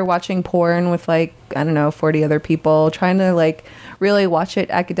theater watching porn with like, I don't know, 40 other people, trying to like really watch it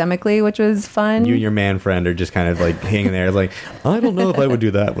academically, which was fun. You and your man friend are just kind of like hanging there like, I don't know if I would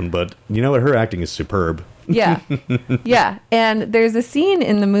do that one, but you know what? Her acting is superb. Yeah. Yeah. And there's a scene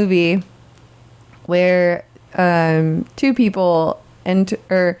in the movie where two people who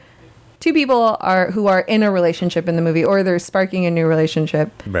are in a relationship in the movie, or they're sparking a new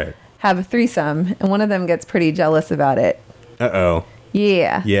relationship, Right. have a threesome, and one of them gets pretty jealous about it. Uh-oh.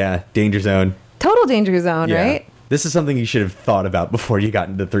 Yeah. Yeah. Danger zone. Total danger zone, Yeah. right? This is something you should have thought about before you got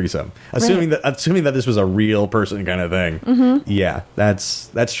into threesome. Assuming that this was a real person kind of thing. Mm-hmm. Yeah,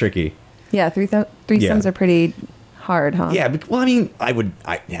 that's tricky. Yeah, threesomes are pretty hard, huh? Yeah, well, I mean,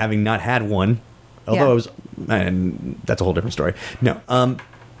 having not had one, although and that's a whole different story. No,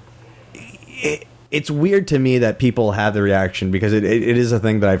 it's weird to me that people have the reaction, because it is a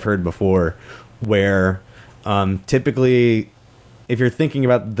thing that I've heard before, where typically, if you're thinking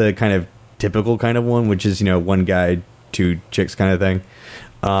about the kind of typical kind of one, which is, one guy, two chicks kind of thing,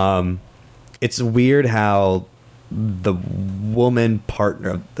 it's weird how the woman partner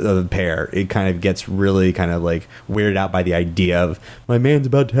of the pair, it kind of gets really kind of like weirded out by the idea of my man's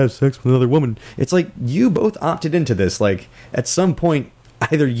about to have sex with another woman. It's like you both opted into this. Like at some point,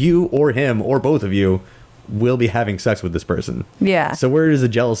 either you or him or both of you will be having sex with this person. Yeah. So where does the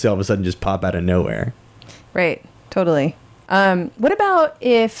jealousy all of a sudden just pop out of nowhere? Right. Totally. What about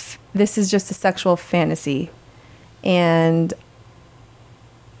if this is just a sexual fantasy and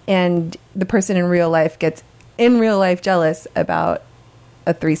the person in real life gets jealous about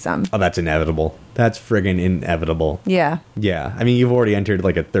a threesome? Oh, that's inevitable. That's friggin' inevitable. Yeah. Yeah. I mean, you've already entered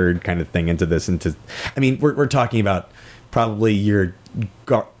like a third kind of thing into this. I mean, we're talking about probably your,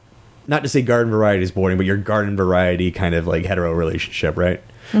 not to say garden variety is boring, but your garden variety kind of like hetero relationship, right?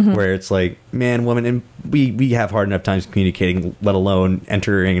 Mm-hmm. Where it's like man, woman, and we have hard enough times communicating, let alone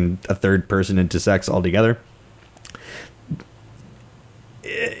entering a third person into sex altogether.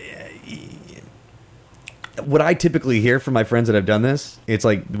 What I typically hear from my friends that have done this, it's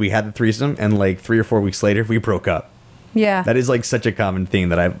like we had the threesome and like 3 or 4 weeks later we broke up. Yeah. That is like such a common thing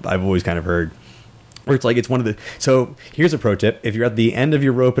that I've always kind of heard. Where it's like it's one of the, so here's a pro tip: if you're at the end of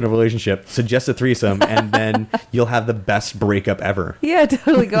your rope in a relationship, suggest a threesome and then you'll have the best breakup ever. Yeah,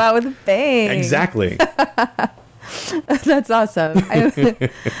 totally. Go out with a bang. Exactly. That's awesome.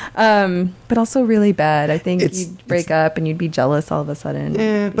 But also really bad. I think you'd break up and you'd be jealous all of a sudden.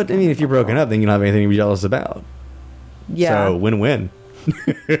 Yeah, but I mean, if you're broken up, then you don't have anything to be jealous about. Yeah. So win-win.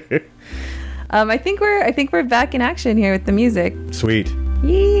 I think we're back in action here with the music. Sweet.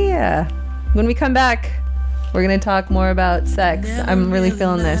 Yeah. When we come back, we're going to talk more about sex. I'm really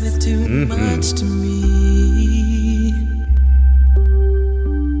feeling this. Much to me,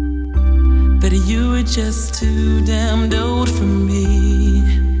 but you were just too damned old for me.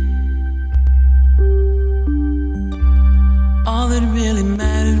 All that really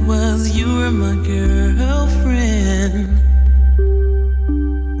mattered was you were my girlfriend.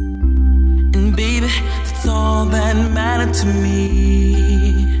 And baby, that's all that mattered to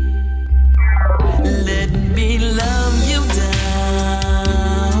me. Let me love you down,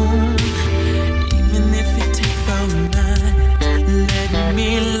 even if it takes all night. Let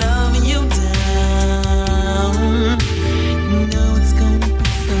me love you down. You know it's gonna be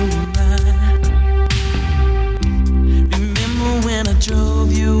so right. Remember when I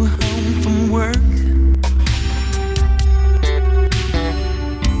drove you home from work?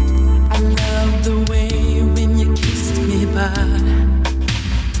 I love the way when you kissed me bye.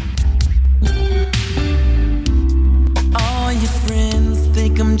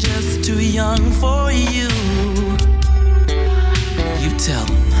 I'm just too young for you. You tell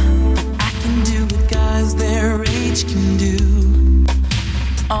them I can do what guys their age can do.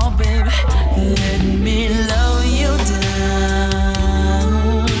 Oh baby, let me love you down.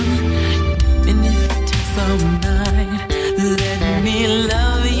 And if it takes all night, let me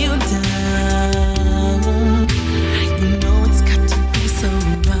love you down. You know it's got to be so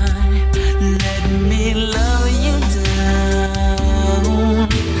right. Let me love you down.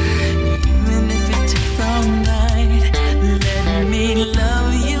 Even if it takes all night, let me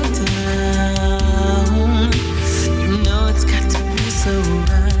love you down. You know it's got to be so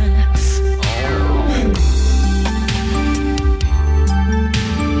right.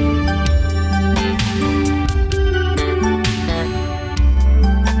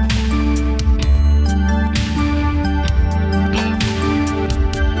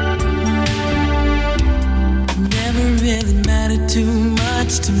 Never really mattered too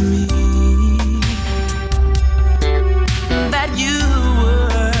much to me that you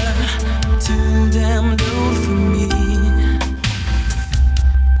were too damn old for me.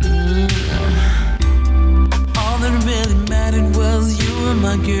 All that really mattered was you were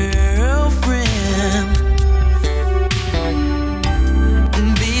my girlfriend. And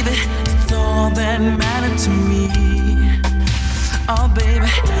baby, it's all that mattered to me. Oh baby,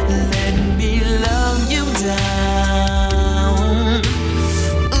 let me love you down.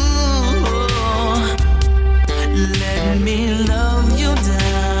 Ooh, let me love you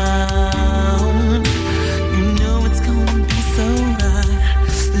down. You know it's gonna be so right.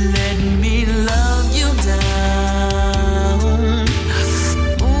 Let me love you down.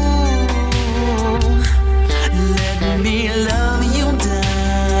 Ooh, let me love you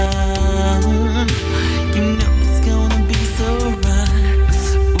down. You know it's gonna be so right.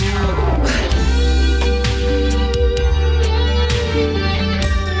 Ooh.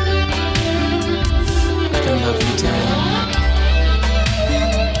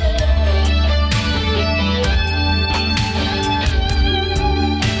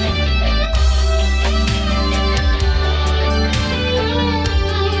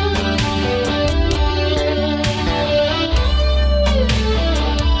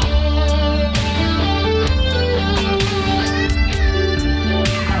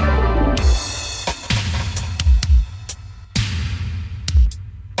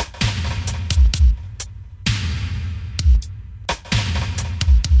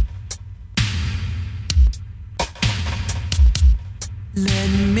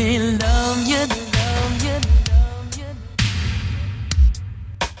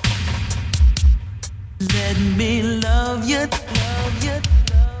 Let me love you, love you,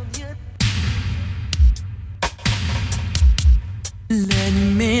 love you. Let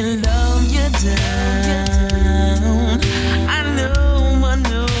me love you down. I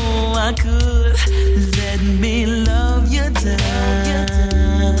know I could. Let me love you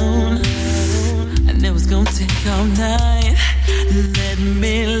down. And it was gonna take all night. Let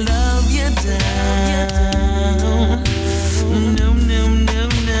me love you down. No, no, no,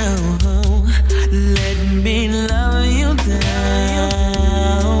 no. Let me love you down.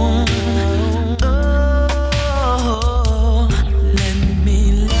 Oh, let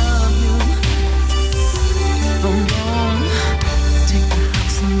me love you. Boom, boom. Take the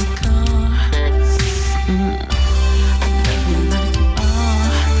house and the car. Love you like you are.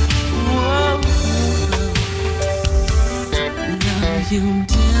 Whoa. Love you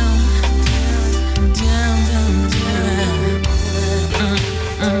down, down, down, down.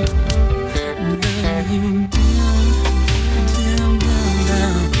 Love you down, down, down,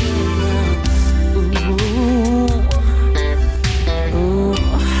 down. Ooh, ooh.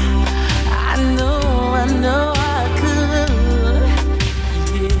 I know I could.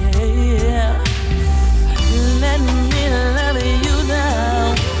 Yeah. Let me love you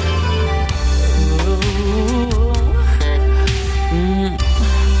down.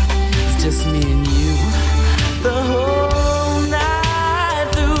 It's just me and you the whole night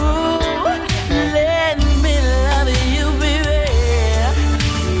through. Let me love you, baby.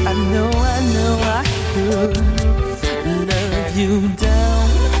 I know I could love you down,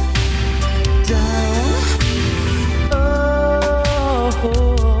 down. Oh,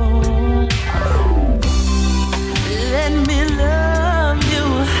 let me love you.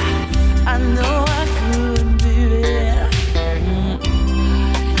 I know I could, baby.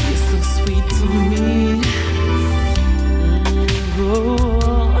 You're so sweet to me.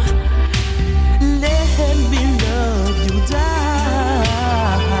 Oh, let me love you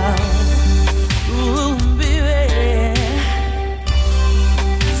down. Ooh, baby.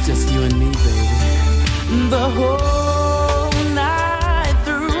 It's just you and me, baby. The whole night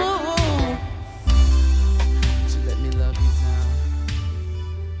through. Would you let me love you down?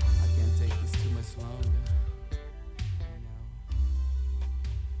 I can't take this too much longer.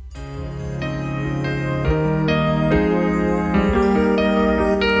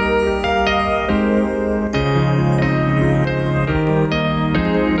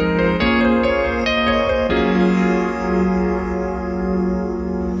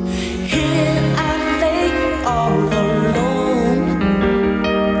 Here I lay all alone,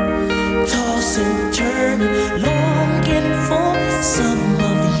 toss and turn, longing for some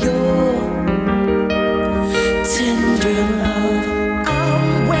of your tender love. I'm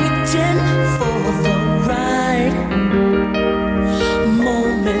waiting for the right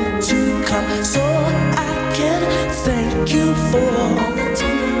moment to come, so I can thank you for all the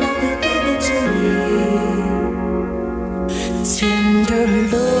tender love you gave to me. Tender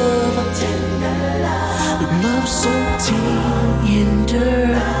love so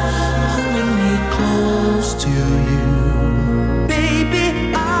tender, holding me close to you. Baby,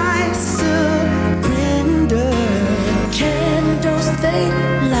 I surrender. Candles, they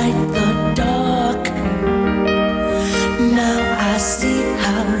light the dark. Now I see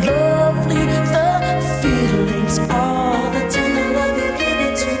how lovely the feelings are. The tender love you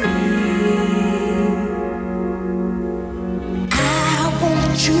give to me. I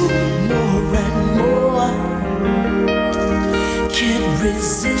want you more and more. Can't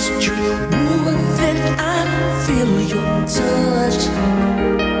resist you more than I feel your touch.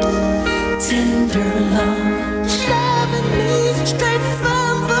 Tender love, loving me straight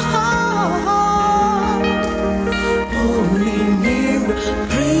from the heart. Pull me nearer,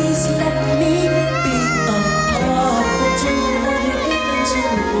 please let me be a part. The tender love you give to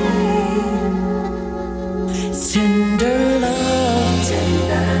me. Tender love,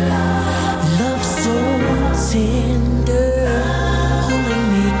 love so tender, holding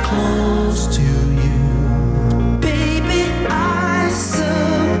me close to you.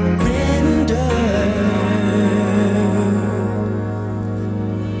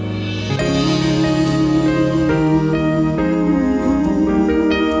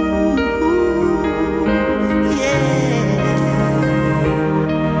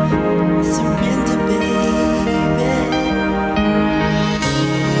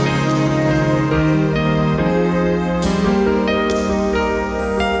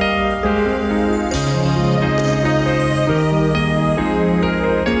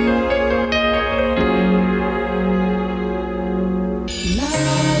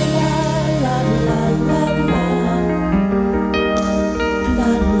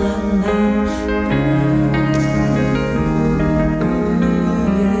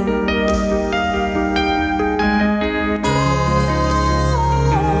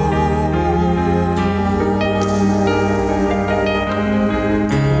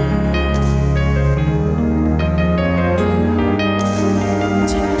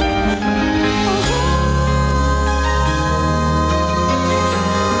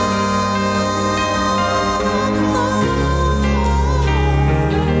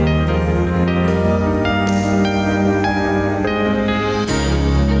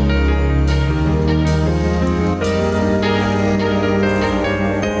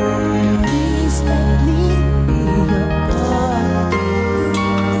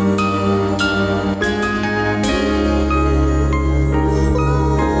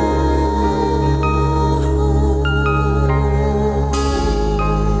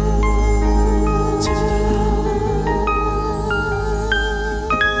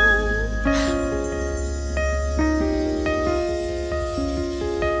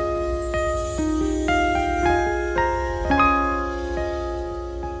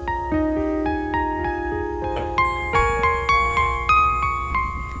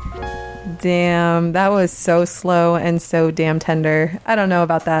 Damn, that was so slow and so damn tender. I don't know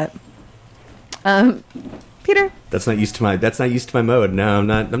about that. Peter? That's not used to my mode. No, I'm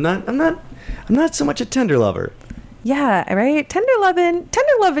not so much a tender lover. Yeah, right? Tender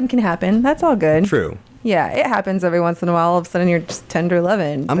loving can happen. That's all good. True. Yeah, it happens every once in a while. All of a sudden you're just tender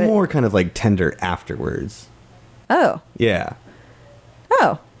loving. I'm more kind of like tender afterwards. Oh. Yeah.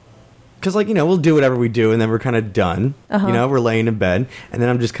 Oh. Because, like, we'll do whatever we do, and then we're kind of done. We're laying in bed, and then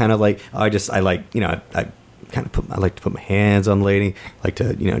I'm just kind of like, I like to put my hands on the lady, like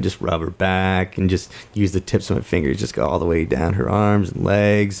to, just rub her back, and just use the tips of my fingers, just go all the way down her arms and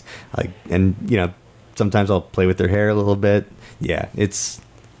legs, and sometimes I'll play with her hair a little bit. Yeah,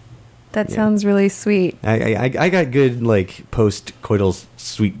 that sounds really sweet. I got good, like, post-coital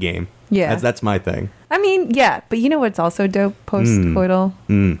sweet game. Yeah. That's my thing. I mean, yeah, but you know what's also dope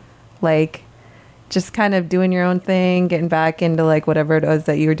post-coital? Like, just kind of doing your own thing, getting back into, like, whatever it was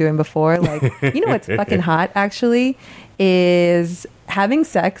that you were doing before. Like, you know what's fucking hot, actually, is having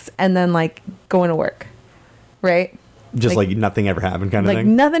sex and then, like, going to work, right? Just like nothing ever happened kind of thing? Like,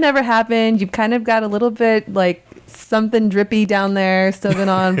 nothing ever happened. You've kind of got a little bit, like, something drippy down there still going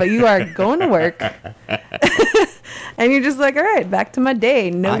on, but you are going to work. And you're just like, all right, back to my day.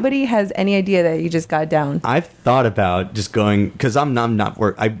 Nobody has any idea that you just got down. I've thought about just going, because I'm not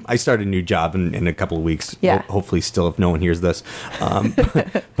work. I started a new job in a couple of weeks. Yeah. Hopefully still, if no one hears this.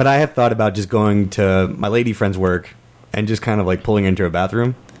 But I have thought about just going to my lady friend's work and just kind of like pulling into a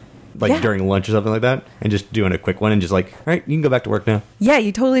bathroom, like during lunch or something like that, and just doing a quick one and just like, all right, you can go back to work now. Yeah,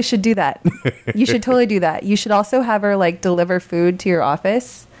 you totally should do that. You should totally do that. You should also have her like deliver food to your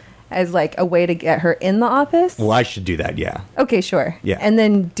office as like a way to get her in the office. Well, I should do that, yeah. Okay, sure. Yeah. And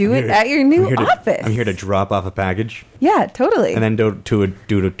then do it at your new office. I'm here to drop off a package. Yeah, totally. And then do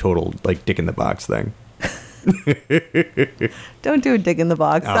a total like dick in the box thing. Don't do a dick in the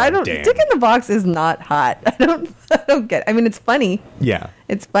box. Damn. Dick in the box is not hot. I don't get. I mean, it's funny. Yeah.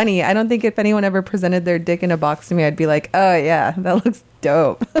 It's funny. I don't think if anyone ever presented their dick in a box to me, I'd be like, oh yeah, that looks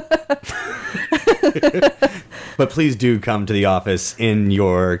dope. But please do come to the office in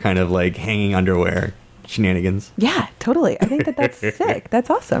your kind of like hanging underwear shenanigans. Yeah, totally. I think that's sick. That's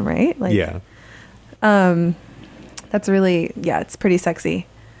awesome, right? Like, yeah. That's really, it's pretty sexy.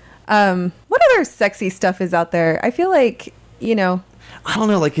 What other sexy stuff is out there? I feel like, I don't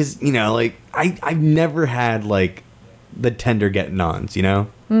know, like, like, I've never had, like, the tender getting ons,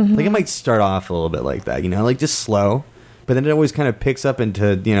 Mm-hmm. Like, it might start off a little bit like that, like, just slow, but then it always kind of picks up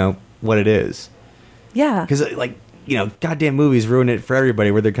into, what it is. Yeah. Because, like, goddamn movies ruin it for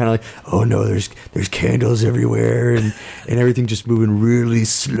everybody, where they're kind of like, oh, no, there's candles everywhere, and everything just moving really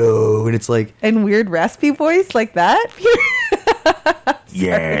slow, and it's like... And weird raspy voice like that?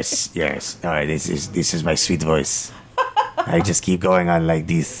 Yes. All right, this is my sweet voice. I just keep going on like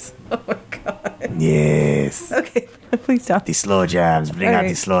this. Oh my god. Yes. Okay, please stop. The slow jams. Bring out right.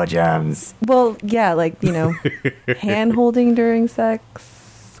 the slow jams. Well, yeah, like, hand holding during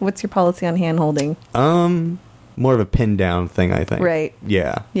sex. What's your policy on hand holding? More of a pin down thing, I think. Right.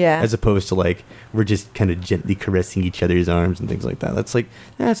 Yeah. Yeah. As opposed to like we're just kind of gently caressing each other's arms and things like that. That's like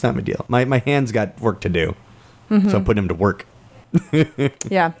that's not my deal. My hands got work to do, so I'm putting them to work.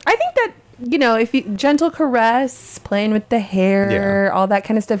 Yeah, I think that if you gentle caress, playing with the hair, all that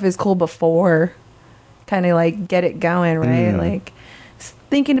kind of stuff is cool before, kind of like get it going, right? Like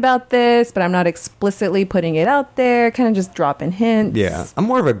thinking about this, but I'm not explicitly putting it out there. Kind of just dropping hints. Yeah, I'm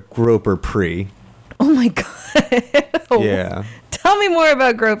more of a groper pre. Oh my god. Yeah. Tell me more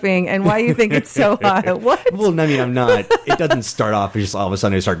about groping and why you think it's so hot. What? Well, I mean, I'm not. It doesn't start off as just all of a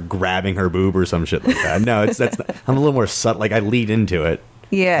sudden I start grabbing her boob or some shit like that. No, that's not, I'm a little more subtle. Like I lead into it.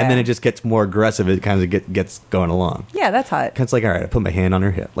 Yeah. And then it just gets more aggressive. It kind of gets going along. Yeah, that's hot. It's like, all right, I put my hand on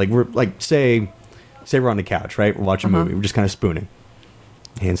her hip. Like we're like say we're on the couch, right? We're watching a movie. We're just kind of spooning.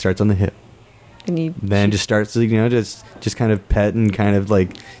 Hand starts on the hip. And then just starts, just kind of pet and kind of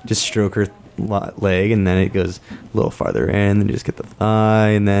like just stroke her leg, and then it goes a little farther in, then you just get the thigh,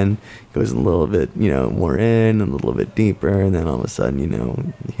 and then it goes a little bit more in, a little bit deeper, and then all of a sudden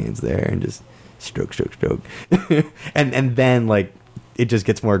your hands there and just stroke and then like it just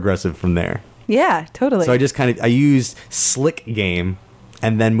gets more aggressive from there. Yeah, totally. So I use slick game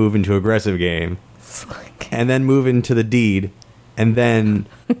and then move into aggressive game, and then move into the deed, and then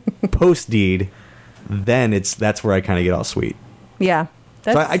post deed, then that's where I kind of get all sweet. Yeah.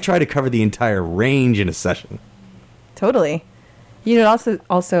 So I try to cover the entire range in a session. Totally. It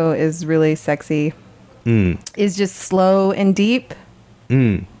also is really sexy. Is just slow and deep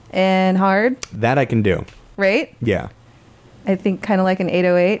and hard. That I can do. Right? Yeah. I think kind of like an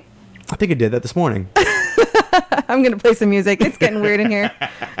 808. I think I did that this morning. I'm going to play some music. It's getting weird in here.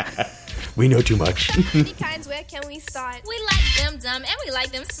 We know too much. Pretty kinds, where can we start? We like them dumb and we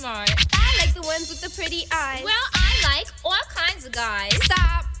like them smart. I like the ones with the pretty eyes. Well, I like all kinds of guys.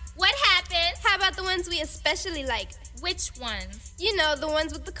 Stop. What happened? How about the ones we especially like? Which ones? You know, the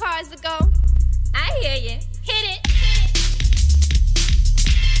ones with the cars that go. I hear you. Hit it.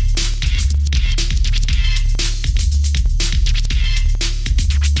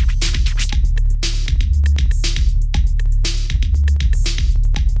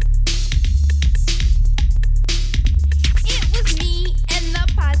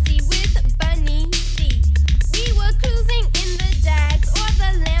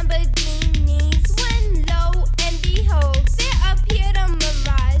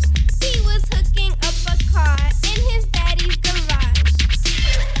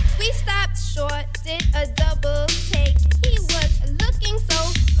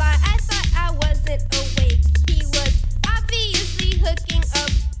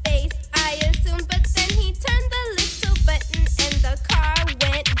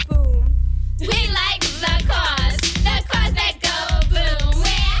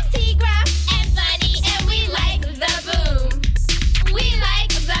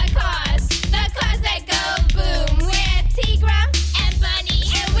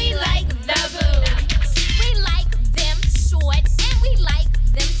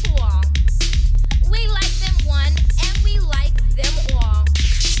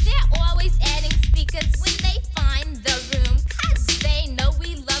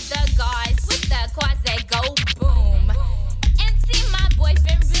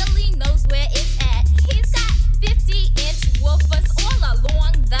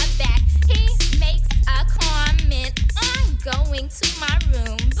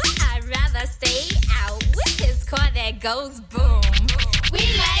 Goes boom. We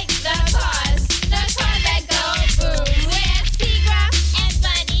like the cars that go boom. We're Tigra and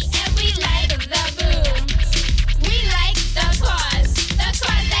Bunny, and we like the boom. We like the cars that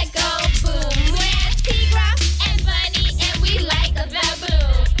go boom. We're Tigra and Bunny, and we like the boom.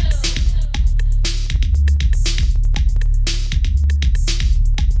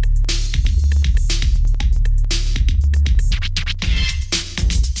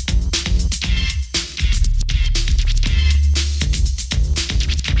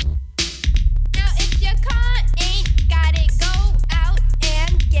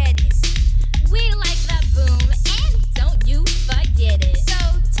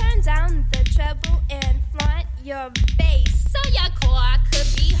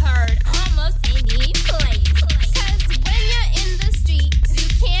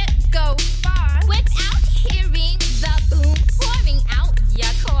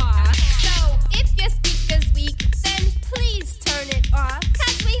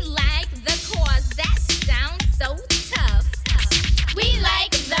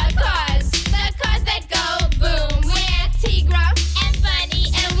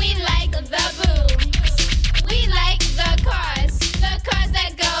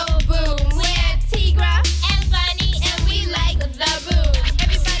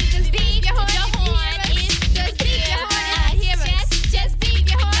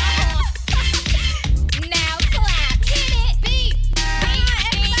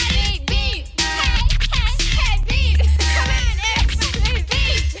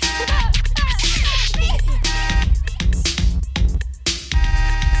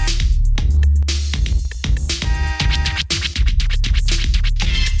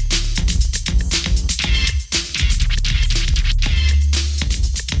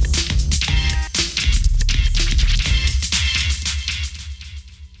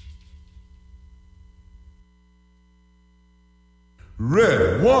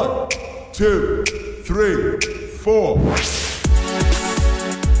 Ready, 1, 2, 3, 4.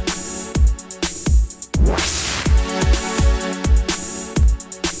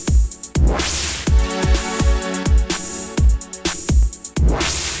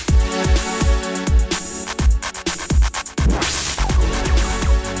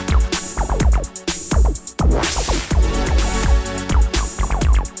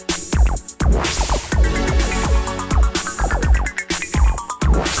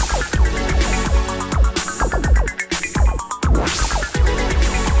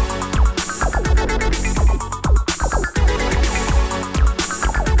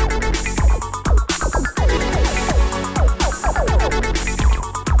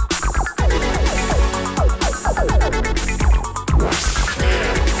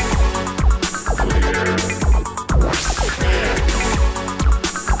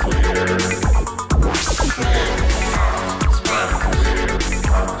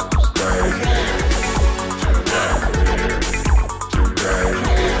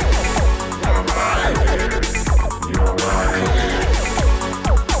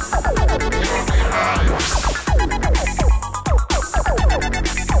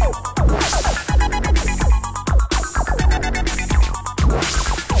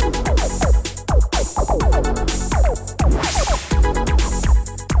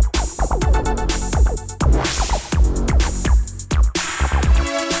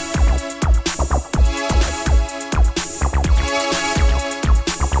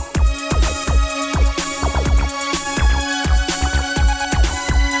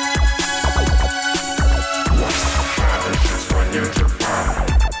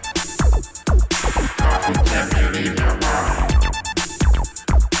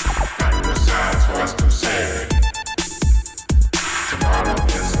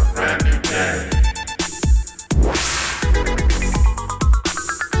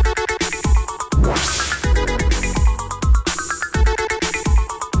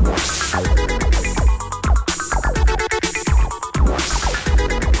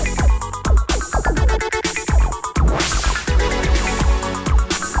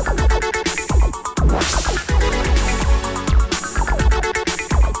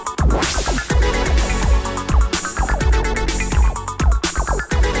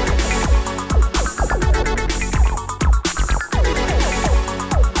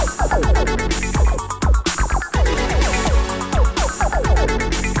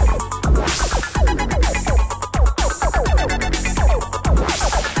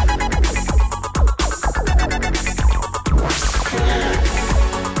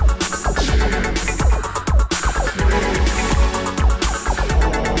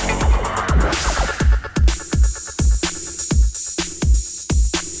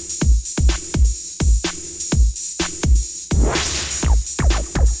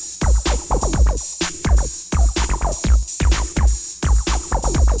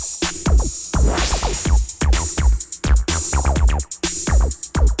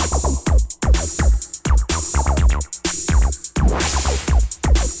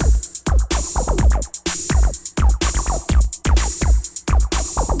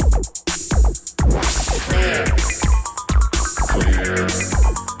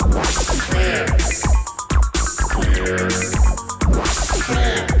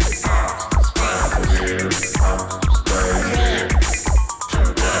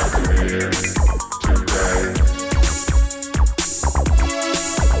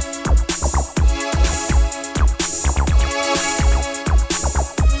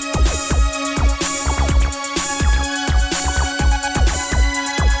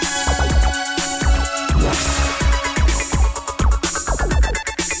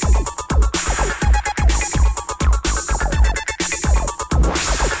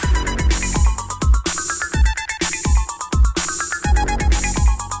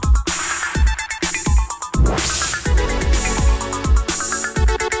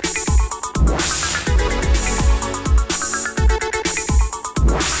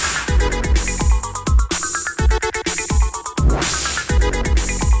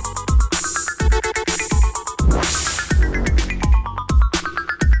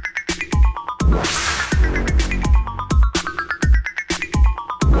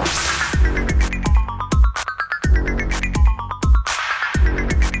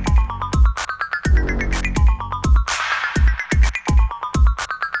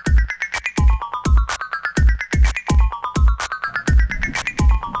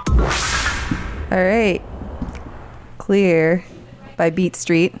 Clear by Beat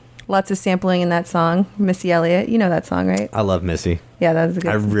Street. Lots of sampling in that song. Missy Elliott, you know that song, right? I love Missy. Yeah, that was a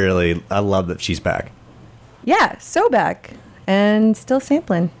good I love that she's back. Yeah, so back. And still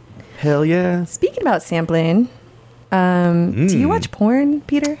sampling. Hell yeah. Speaking about sampling, do you watch porn,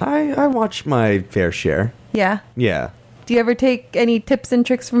 Peter? I watch my fair share. Yeah. Yeah. Do you ever take any tips and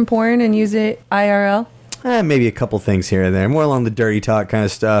tricks from porn and use it IRL? Maybe a couple things here and there. More along the dirty talk kind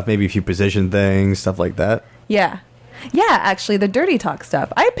of stuff. Maybe a few position things, stuff like that. Yeah. Yeah, actually, the dirty talk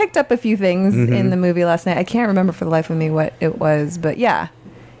stuff. I picked up a few things in the movie last night. I can't remember for the life of me what it was, but yeah.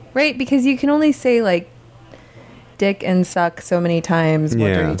 Right? Because you can only say, like, dick and suck so many times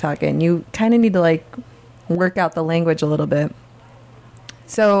while dirty talking. You kind of need to, like, work out the language a little bit.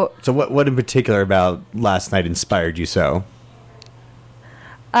 So what in particular about last night inspired you so?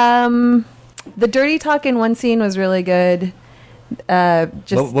 The dirty talk in one scene was really good.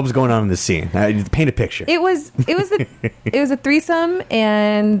 What was going on in this scene? Paint a picture. It was a threesome,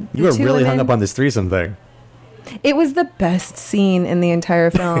 and you were really hung up on this threesome thing. It was the best scene in the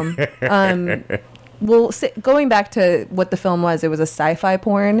entire film. Well, going back to what the film was, it was a sci-fi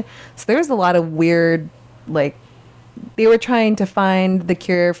porn. So there was a lot of weird, like, they were trying to find the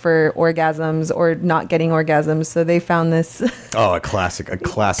cure for orgasms or not getting orgasms. So they found this. Oh, a classic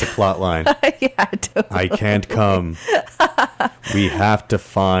plot line. Yeah, totally. I can't come. We have to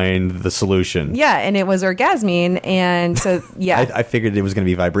find the solution. Yeah, and it was orgasmine, and so yeah, I figured it was going to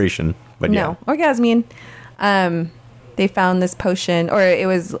be vibration, but no, orgasmine. They found this potion, or it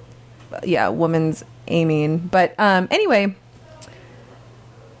was, woman's amine. But anyway,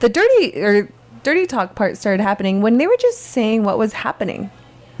 the dirty talk part started happening when they were just saying what was happening.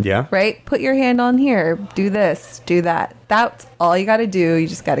 Yeah. Right? Put your hand on here. Do this. Do that. That's all you got to do. You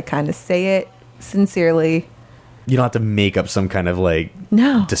just got to kind of say it sincerely. You don't have to make up some kind of, like,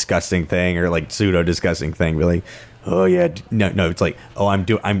 disgusting thing or, like, pseudo disgusting thing. Be like, oh yeah, no. It's like, oh, I'm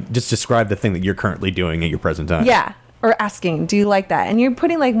just describe the thing that you're currently doing at your present time. Yeah. Or asking, do you like that? And you're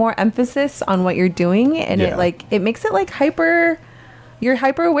putting, like, more emphasis on what you're doing, and it makes it, like, you're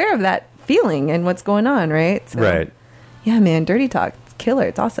hyper aware of that feeling and what's going on, right? So, right. Yeah, man, dirty talk, it's killer.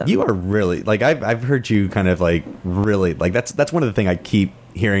 It's awesome. You are really, like, I've heard you kind of, like, really, like, that's one of the things I keep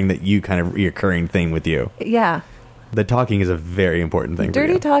hearing, that you kind of reoccurring thing with you. Yeah. The talking is a very important thing.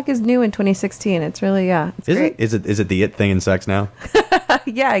 Dirty talk is new in 2016. It's really, it's great. Is it the it thing in sex now?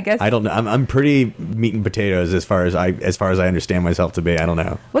 Yeah, I guess. I don't know. I'm pretty meat and potatoes as far as I understand myself to be. I don't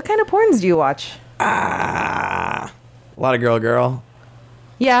know. What kind of porns do you watch? A lot of girl.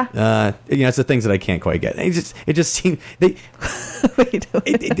 Yeah. It's the things that I can't quite get. It just seems they.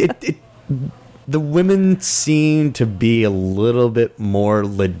 The women seem to be a little bit more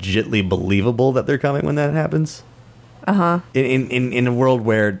legitly believable that they're coming when that happens. In a world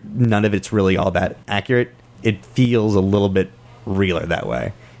where none of it's really all that accurate, it feels a little bit realer that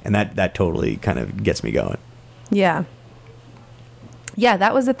way, and that totally kind of gets me going. Yeah,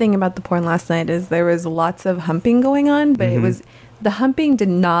 that was the thing about the porn last night, is there was lots of humping going on, but the humping did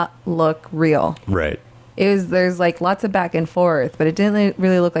not look real. Right. There's like lots of back and forth, but it didn't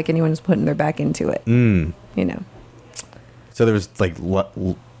really look like anyone was putting their back into it. You know. So there was like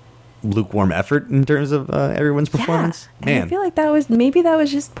lukewarm effort in terms of everyone's performance. Yeah. Man, I feel like that was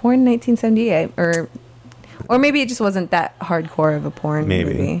just porn in 1978, or maybe it just wasn't that hardcore of a porn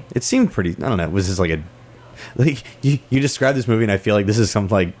movie. It seemed pretty. I don't know. It was just like you described this movie, and I feel like this is some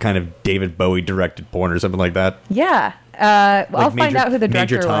like kind of David Bowie directed porn or something like that. Yeah. I'll find out who the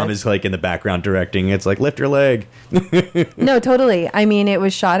director was. Major Tom is like in the background directing. It's like, lift your leg. No, totally. I mean, it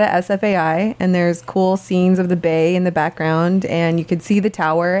was shot at SFAI, and there's cool scenes of the bay in the background, and you could see the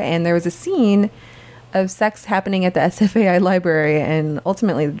tower, and there was a scene of sex happening at the SFAI library, and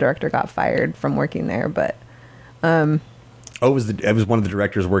ultimately the director got fired from working there. But it was one of the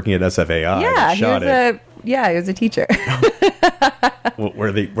directors working at SFAI. Yeah, he was a teacher.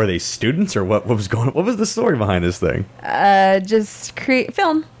 Were they students, or what was going on? What was the story behind this thing? Just create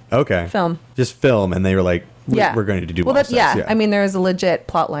film. Okay. Film. Just film, and they were like, we're going to do all sex. Yeah. I mean, there was a legit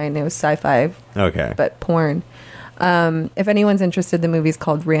plot line. It was sci-fi. Okay. But porn. If anyone's interested, the movie's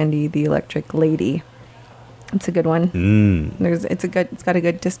called Randy the Electric Lady. It's a good one. It's got a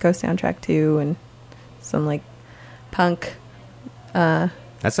good disco soundtrack too, and some like punk. That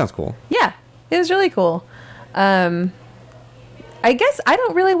sounds cool. Yeah, it was really cool. I guess I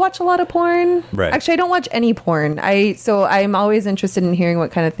don't really watch a lot of porn. Right. Actually, I don't watch any porn. So I'm always interested in hearing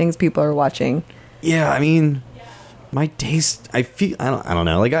what kind of things people are watching. Yeah, I mean, my taste, I don't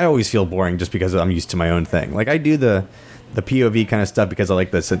know. Like, I always feel boring just because I'm used to my own thing. Like, I do the POV kind of stuff because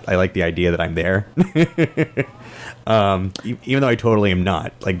I like the idea that I'm there. Even though I totally am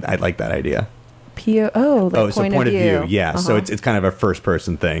not. Like, I like that idea. Like so point of view. Yeah. So Uh-huh. it's kind of a first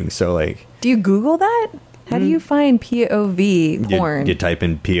person thing. So like, Do you Google that? How do you find POV porn? you type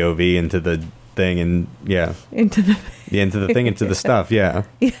in POV into the thing and into the thing into the stuff. Yeah.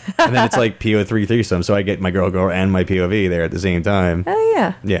 And then it's like PO3 threesome. So I get my girl and my POV there at the same time. Oh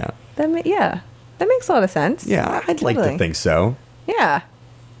yeah. Yeah. That makes a lot of sense. Yeah. I'd like to think so. Yeah.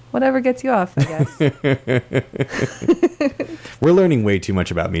 Whatever gets you off, I guess. We're learning way too much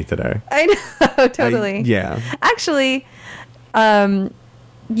about me today. I know, totally. Yeah. Actually,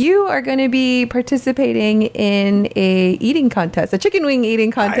 you are going to be participating in a chicken wing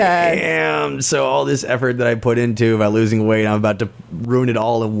eating contest. I am. So all this effort that I put into about losing weight, I'm about to ruin it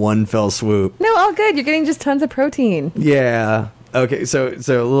all in one fell swoop. No, all good. You're getting just tons of protein. Yeah. Okay. So a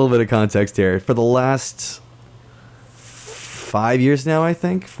little bit of context here. For the last 5 years now, I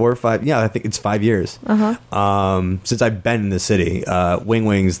think 4 or 5. Yeah, I think it's 5 years. Since I've been in the city, Wing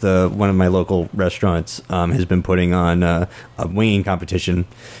Wings, one of my local restaurants, has been putting on a winging competition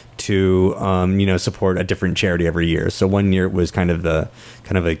to support a different charity every year. So one year it was kind of a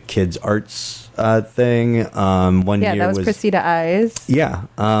kids arts thing. One year that was Christina Eyes. Yeah,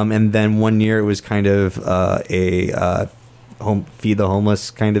 and then one year it was kind of a feed the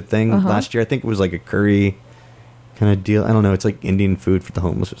homeless kind of thing. Last year I think it was like a curry kind of deal. I don't know. It's like Indian food for the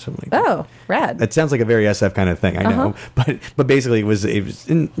homeless or something like that. Oh, rad. It sounds like a very SF kind of thing. I know. But basically it was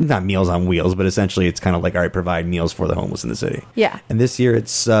not Meals on Wheels, but essentially it's kind of like, all right, provide meals for the homeless in the city. Yeah. And this year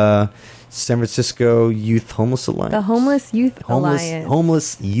it's San Francisco Youth Homeless Alliance. The Homeless Youth Alliance.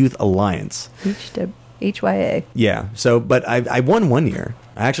 Homeless Youth Alliance. HYA. Yeah. So, but I won one year.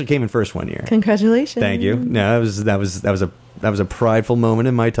 I actually came in first one year. Congratulations. Thank you. No, that was a prideful moment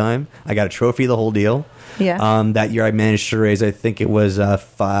in my time. I got a trophy, the whole deal. Yeah. That year I managed to raise, I think it was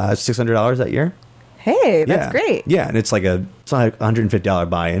 $600 that year. Hey, that's great. Yeah, and it's like a $150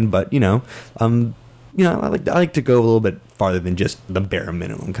 buy-in, but I like to go a little bit farther than just the bare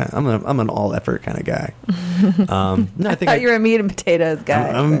minimum kind of. I'm an all effort kind of guy. No, I think you're a meat and potatoes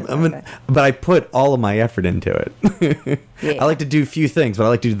guy. But I put all of my effort into it. I like to do few things, but I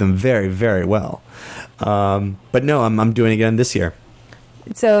like to do them very, very well. But no, I'm doing it again this year.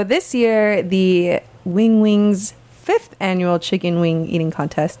 So this year, the Wing Wings 5th annual chicken wing eating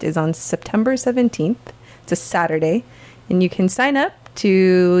contest is on September 17th. It's a Saturday, and you can sign up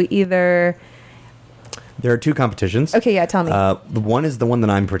to either... There are two competitions. Okay, yeah, tell me. The one is the one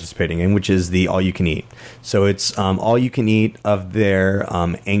that I'm participating in, which is the all-you-can-eat. So it's all-you-can-eat of their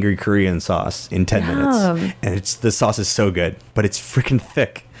angry Korean sauce in 10 minutes. And the sauce is so good, but it's freaking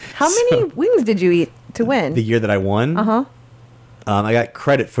thick. How many wings did you eat to win? The year that I won? I got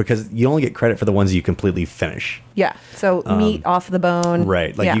credit because you only get credit for the ones you completely finish. Yeah, so meat off the bone.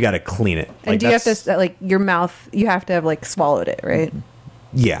 Right, you got to clean it. And do you have to, your mouth, you have to have, swallowed it, right?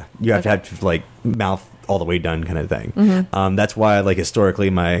 Yeah, you have to have, mouth all the way done kind of thing. That's why, historically,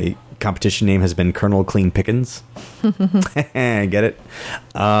 my competition name has been Colonel Clean Pickens. Get it?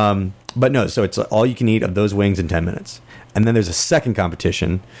 But no, so it's all you can eat of those wings in 10 minutes. And then there's a second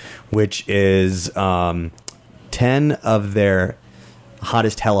competition, which is 10 of their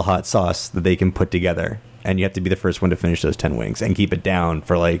hottest hella hot sauce that they can put together. And you have to be the first one to finish those 10 wings and keep it down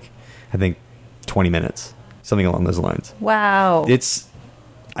for, I think, 20 minutes. Something along those lines. Wow.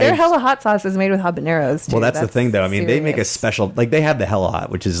 Their hella hot sauce is made with habaneros, too. Well, that's the thing, though. I mean, they make a special... they have the hella hot,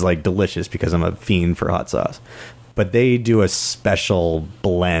 which is, delicious because I'm a fiend for hot sauce. But they do a special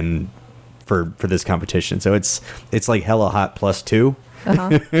blend for this competition. So it's like hella hot plus 2.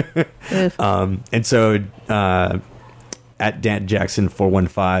 And so at Dan Jackson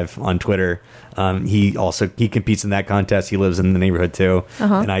 415 on Twitter, he competes in that contest. He lives in the neighborhood, too.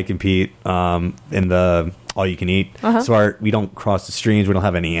 And I compete in the... all you can eat. So we don't cross the streams. We don't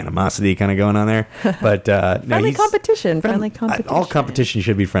have any animosity kind of going on there. But friendly competition. All competition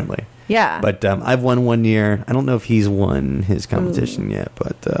should be friendly. Yeah. But I've won one year. I don't know if he's won his competition yet.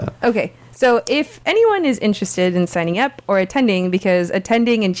 But okay. So if anyone is interested in signing up or attending, because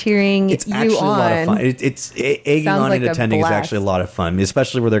attending and cheering it's you actually on, a lot of fun. It's egging on and attending is actually a lot of fun,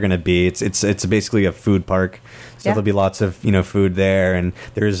 especially where they're going to be. It's basically a food park. So there'll be lots of food there, and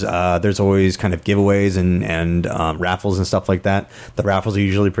there's always kind of giveaways and raffles and stuff like that. The raffles are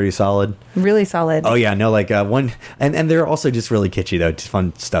usually pretty solid, really solid. Oh yeah, no, one and they're also just really kitschy though,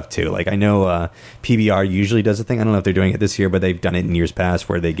 fun stuff too. I know PBR usually does a thing. I don't know if they're doing it this year, but they've done it in years past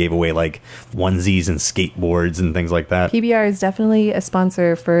where they gave away onesies and skateboards and things like that. PBR is definitely a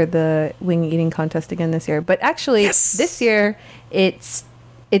sponsor for the wing eating contest again this year, but actually this year it's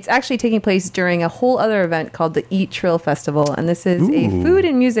It's actually taking place during a whole other event called the Eat Trill Festival. And this is a food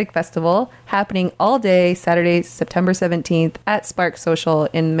and music festival happening all day, Saturday, September 17th at Spark Social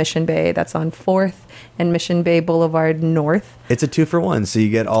in Mission Bay. That's on 4th and Mission Bay Boulevard North. It's a 2-for-1, so you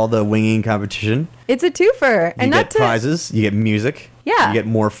get all the winging competition. It's a twofer. You get prizes, you get music. Yeah. You get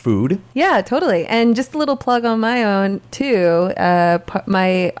more food. Yeah, totally. And just a little plug on my own, too.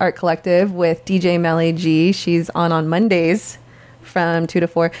 My art collective with DJ Melly G. She's on Mondays from 2 to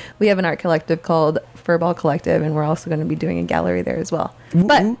 4. We have an art collective called Furball Collective, and we're also going to be doing a gallery there as well. Ooh.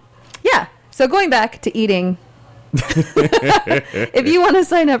 But, yeah. So going back to eating. If you want to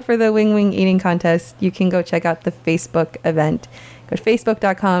sign up for the Wing Eating Contest, you can go check out the Facebook event. Go to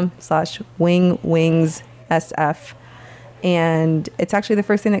facebook.com/wingwingssf. And it's actually the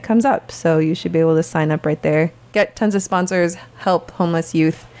first thing that comes up. So you should be able to sign up right there. Get tons of sponsors, help homeless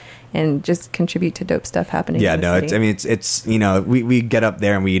youth, and just contribute to dope stuff happening. Yeah, in the no, city. it's you know, we get up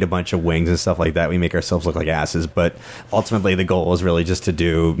there and we eat a bunch of wings and stuff like that. We make ourselves look like asses, but ultimately the goal is really just to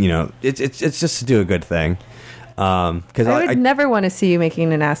do, you know, it's just to do a good thing. Because I would never want to see you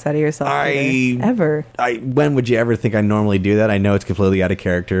making an ass out of yourself. Ever. When would you ever think I normally do that? I know it's completely out of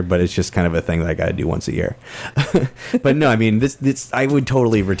character, but it's just kind of a thing that I got to do once a year. But no, I mean, this I would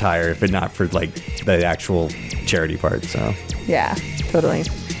totally retire if it not for like the actual charity part. So yeah, totally.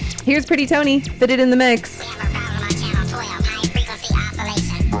 Here's Pretty Tony, fitted in the mix. We have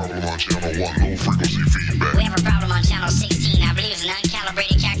a problem on channel 16. I believe it's an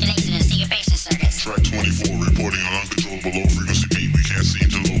uncalibrated calculation and syncopation circuits. Track 24, reporting an uncontrollable low frequency beat. We can't seem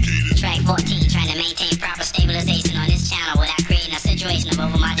to locate it. Track 14, trying to maintain proper stabilization on this channel without creating a situation of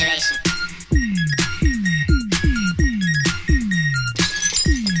overmodulation.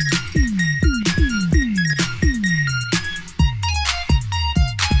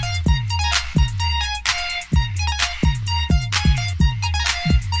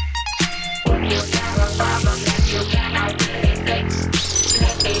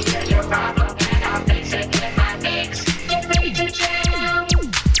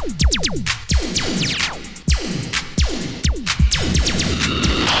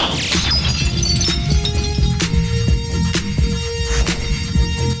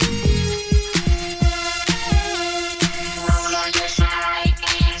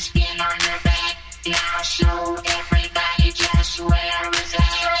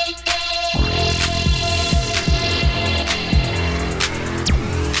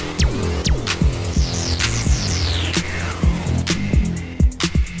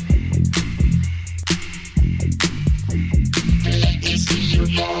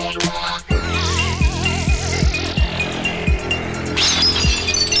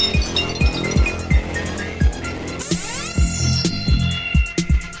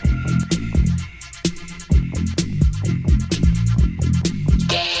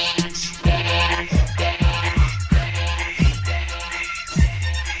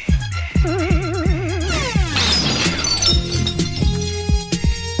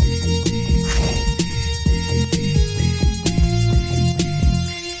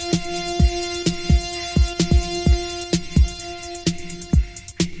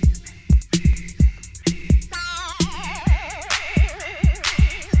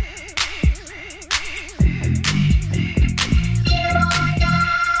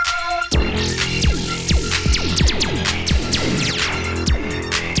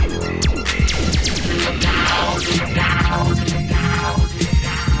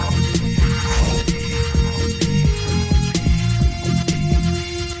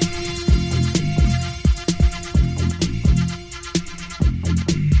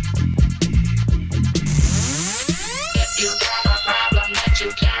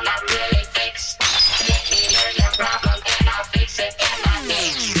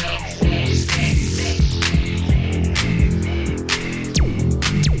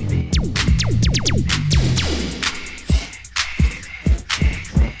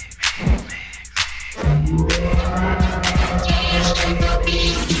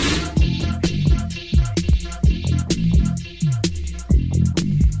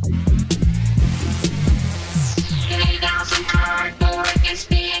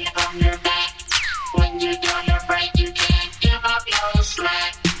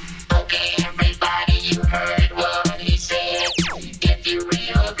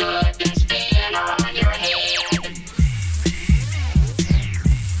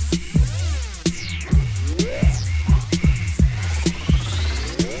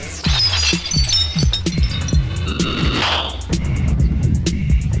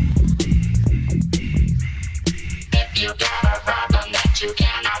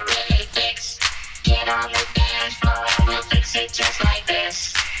 Get on the dance floor, we'll fix it just like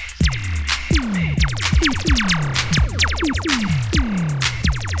this.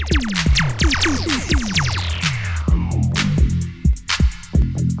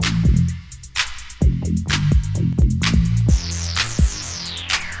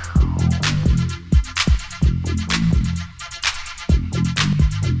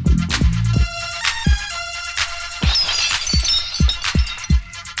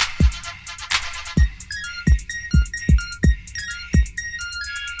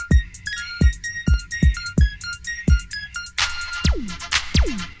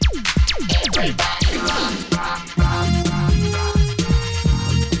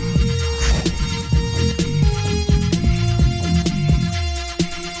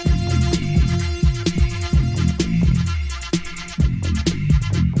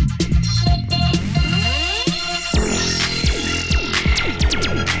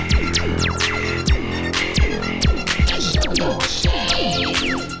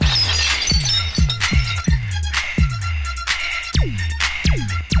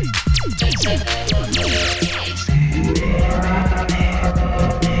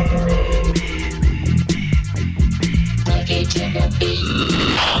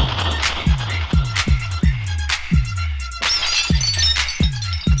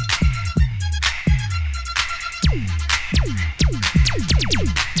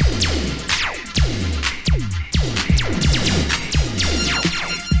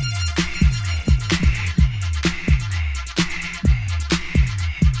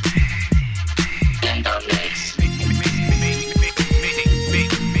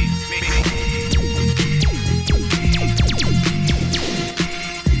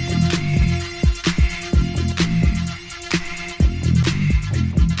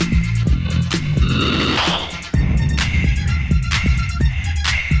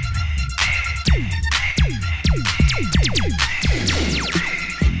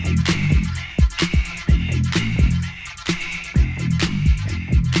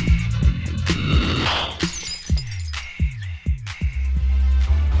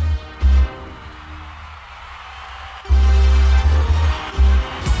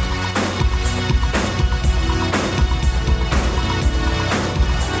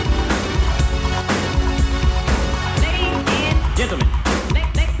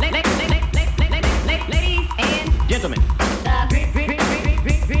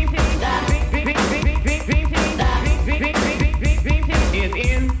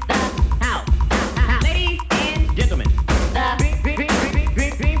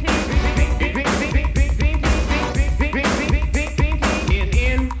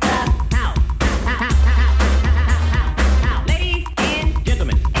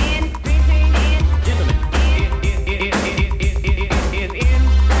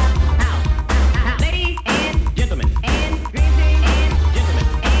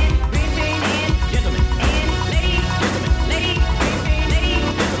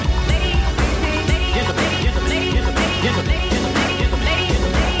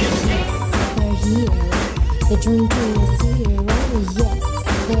 dream team is here, oh yes,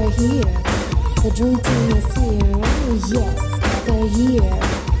 they're here. The dream team is here, oh yes, they're here.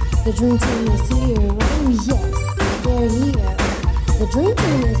 The dream team is here, oh yes, they're here. The dream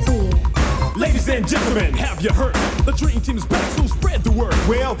team is here. Ladies and gentlemen, have you heard? The Dream Team is back, so spread the word.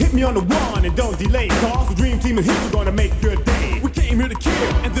 Well, hit me on the one and don't delay, cause the Dream Team is here, we're gonna make your day. We came here to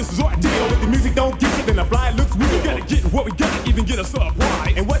kill, and this is our deal. If the music don't get you, then the fly looks real. You gotta get what we got, even get us up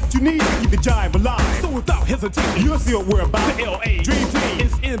right. And what you need to keep the jive alive. So without hesitation, you'll see what we're about. The LA Dream Team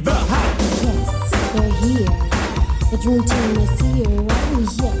is in the house. Yes, they're here. The Dream Team is here, oh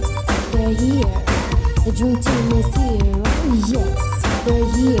yes, they're here. The Dream Team is here, oh yes, they're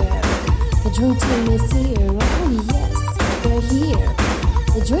here. The Dream Team is here, oh yes, they're here.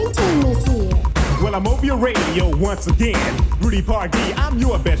 The Dream Team is here. Well, I'm over your radio once again. Rudy Pardee, I'm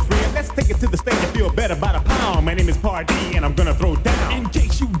your best friend. Let's take it to the stage and feel better by the pound. My name is Pardee and I'm gonna throw down. In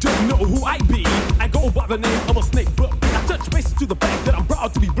case you don't know who I be, I go by the name of a snake, but I touch bases to the fact that I'm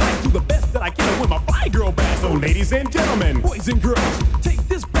proud to be black. Do the best that I can with my fly girl back. So ladies and gentlemen, boys and girls, take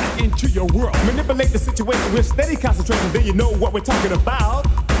this back into your world. Manipulate the situation with steady concentration, then you know what we're talking about.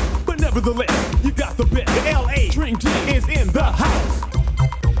 But nevertheless, you got the best. The LA Dream Team is in the house.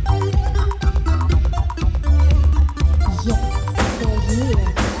 Yes, they're here.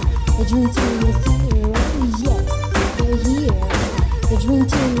 The Dream Team is here, oh yes, they're here. The Dream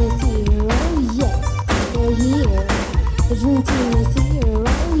Team is here, oh yes, they're here. The Dream Team is here,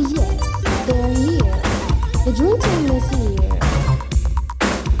 oh yes, they're here. The Dream Team is here.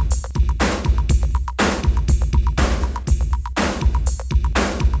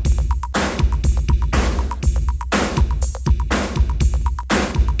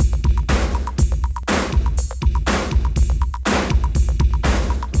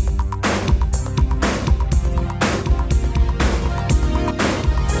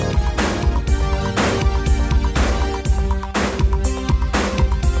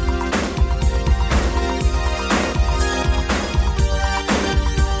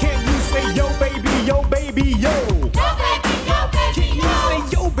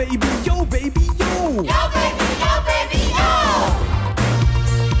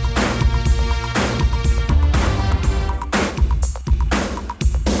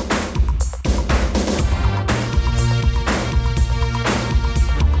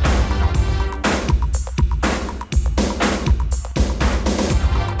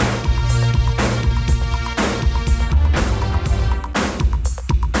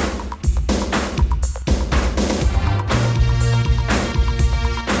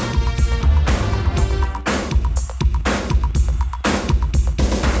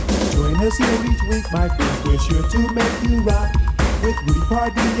 He'll see you each week, my friends. We're sure to make you rock. With Rudy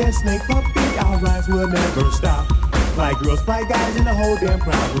Party and Snake Puppy, our rhymes will never stop. Fly girls, fly guys, and the whole damn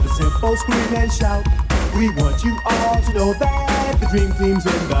crowd with a simple scream and shout. We want you all to know that the Dream Team's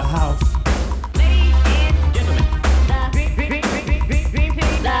in the house.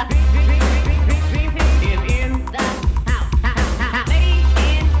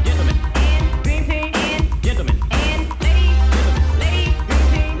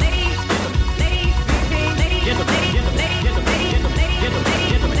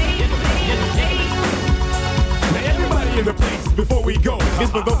 In the place before we go,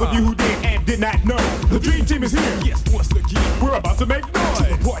 it's for those of you who did and did not know. The Dream Team is here. Yes, once again, we're about to make noise. To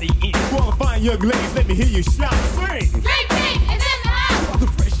the party in. Qualifying young ladies, let me hear you shout, sing. Dream Team is in the house. All the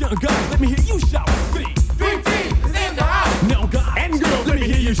fresh young guys, let me hear you shout, sing. Dream Team is in the house. Now guys and girls, let me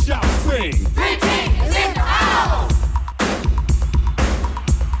hear you shout, sing. Dream Team is in the house.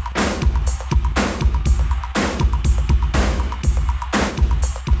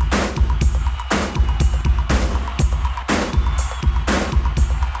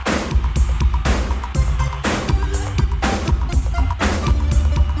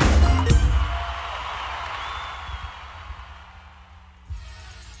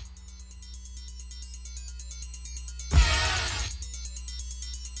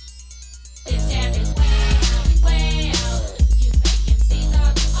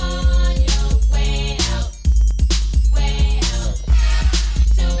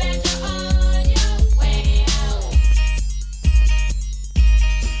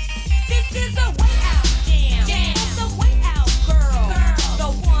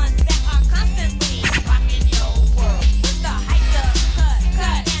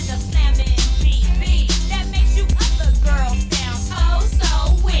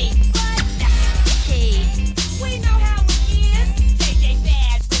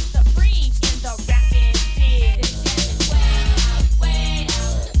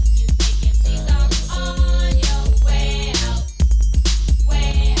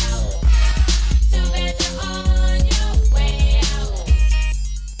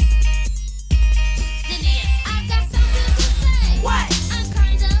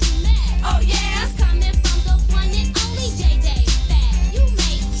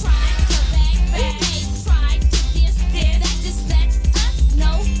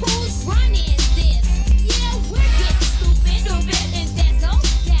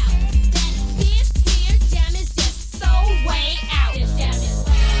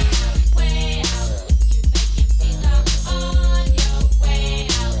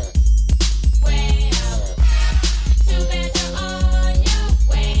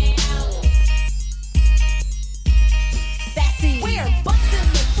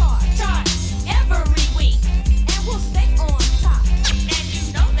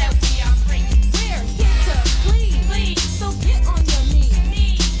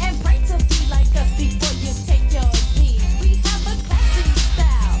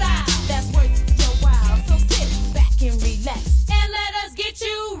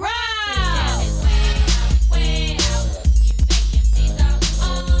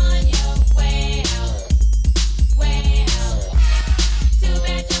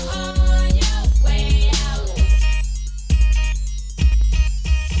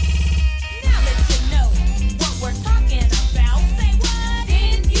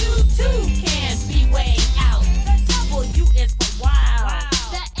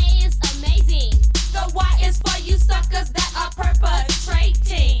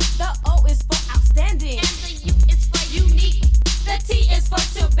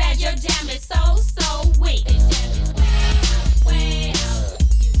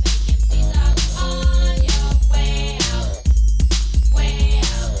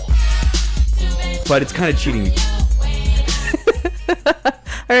 But it's kind of cheating.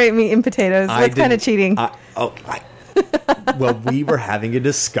 All right, meat and potatoes. What's kind of cheating? Well, we were having a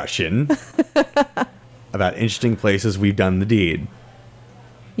discussion about interesting places we've done the deed.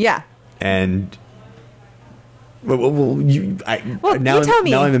 Yeah. And now tell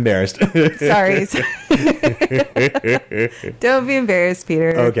me. Now I'm embarrassed. Sorry. Don't be embarrassed,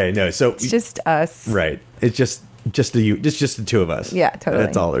 Peter. Okay, no. So it's just us. Right. It's just the two of us. Yeah, totally.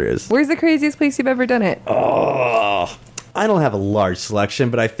 That's all there is. Where's the craziest place you've ever done it? Oh, I don't have a large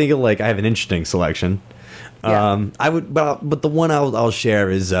selection, but I feel like I have an interesting selection. Yeah. I would, but the one I'll share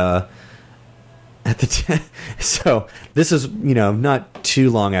is at the so this is not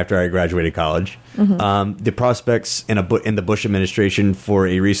too long after I graduated college. Mm-hmm. The prospects in the Bush administration for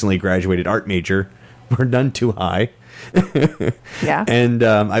a recently graduated art major were none too high. Yeah. And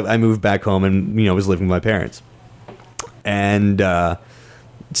I moved back home and was living with my parents. And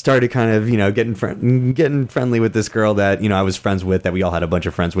started kind of, getting friendly with this girl that, I was friends with, that we all had a bunch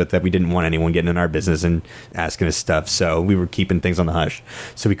of friends with, that we didn't want anyone getting in our business and asking us stuff. So we were keeping things on the hush.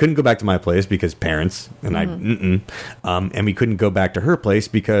 So we couldn't go back to my place because parents, and and we couldn't go back to her place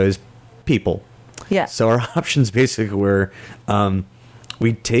because people. Yeah. So our options basically were,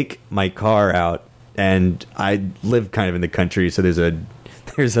 we'd take my car out, and I live kind of in the country. So there's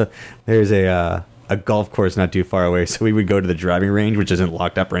a golf course not too far away, so we would go to the driving range, which isn't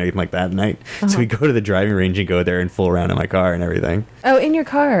locked up or anything like that at night. So we go to the driving range and go there and fool around in my car and everything. Oh, in your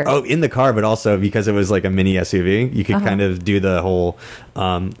car? Oh, in the car, but also because it was like a mini SUV, you could kind of do the whole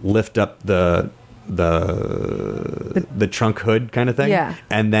lift up the trunk hood kind of thing,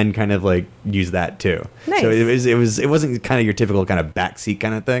 and then kind of like use that too. Nice. So it wasn't kind of your typical kind of backseat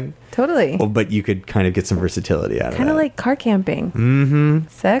kind of thing. Totally. Well, but you could kind of get some versatility out of it. Kind of like car camping. Mm-hmm.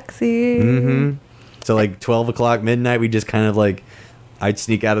 Sexy. Mm-hmm. So like 12 o'clock midnight, we just kind of like, I'd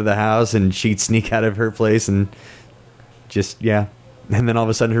sneak out of the house and she'd sneak out of her place and just, And then all of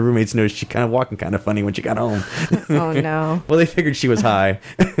a sudden her roommates noticed she kind of walking kind of funny when she got home. Oh, no. Well, they figured she was high.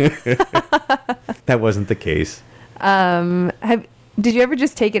 That wasn't the case. Did you ever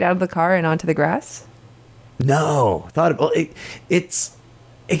just take it out of the car and onto the grass? No.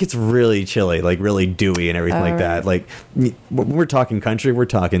 It gets really chilly, like really dewy and everything like that. Like when we're talking country, we're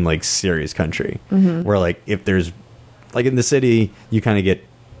talking like serious country. Where like if there's like in the city, you kind of get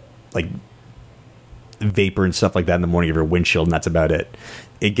like vapor and stuff like that in the morning of your windshield, and that's about it.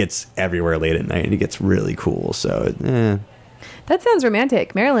 It gets everywhere late at night, and it gets really cool. So, That sounds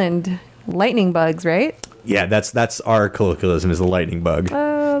romantic. Maryland, lightning bugs, right? Yeah, that's our colloquialism is the lightning bug.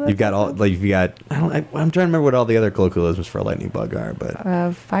 Oh, you've got all like I'm trying to remember what all the other colloquialisms for a lightning bug are,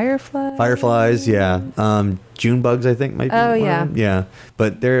 but fireflies, June bugs I think might be. Oh yeah, yeah,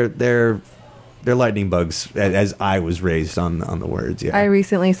 but they're lightning bugs as I was raised on the words. Yeah, I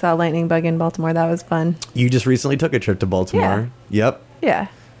recently saw a lightning bug in Baltimore. That was fun. You just recently took a trip to Baltimore. Yeah. Yep. Yeah,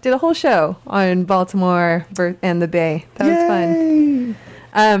 did a whole show on Baltimore and the Bay. That was fun.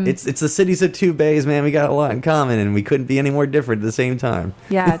 It's the cities of two bays, man. We got a lot in common, and we couldn't be any more different at the same time.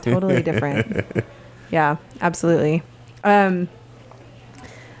 Yeah, totally different. Yeah, absolutely. Any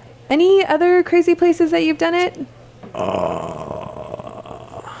other crazy places that you've done it?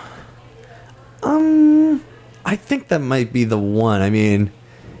 I think that might be the one. I mean,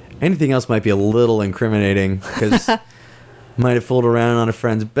 anything else might be a little incriminating because might have fooled around on a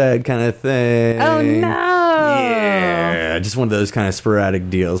friend's bed kind of thing. Oh no! Yeah, just one of those kind of sporadic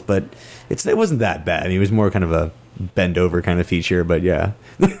deals, but it wasn't that bad. I mean, it was more kind of a bend over kind of feature, but yeah.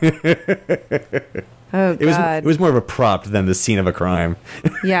 Oh God! It was more of a prop than the scene of a crime.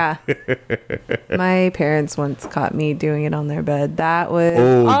 Yeah. My parents once caught me doing it on their bed. That was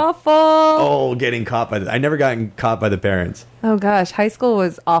awful. Oh, getting caught by I never gotten caught by the parents. Oh gosh, high school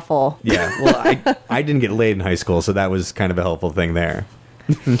was awful. Yeah. Well, I didn't get laid in high school, so that was kind of a helpful thing there.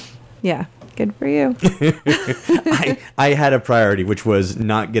 Yeah. Good for you. I had a priority, which was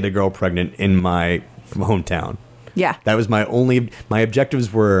not get a girl pregnant in my hometown. Yeah. That was my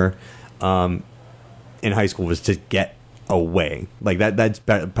objectives were, in high school was to get away. Like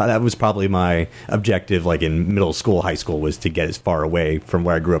that was probably my objective, like in middle school, high school, was to get as far away from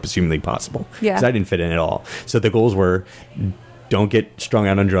where I grew up as humanly possible. Yeah. Because I didn't fit in at all. So the goals were, don't get strung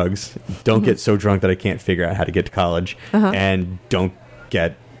out on drugs, don't get so drunk that I can't figure out how to get to college, and don't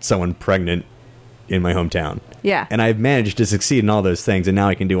get someone pregnant in my hometown. Yeah. And I've managed to succeed in all those things, and now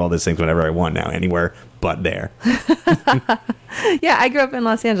I can do all those things whenever I want now, anywhere but there. Yeah, I grew up in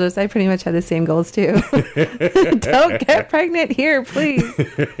Los Angeles. I pretty much had the same goals too. Don't get pregnant here, please.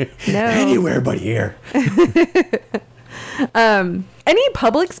 No. Anywhere but here. Any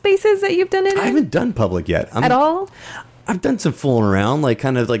public spaces that you've done it in? I haven't done public yet. At all? I've done some fooling around, like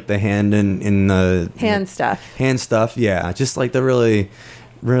kind of like the hand in the... Hand stuff. Hand stuff, yeah. Just like the really,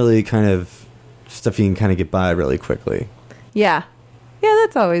 really kind of stuff you can kind of get by really quickly. Yeah. Yeah,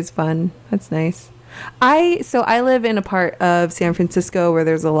 that's always fun. That's nice. I live in a part of San Francisco where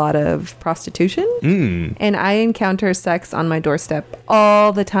there's a lot of prostitution, and I encounter sex on my doorstep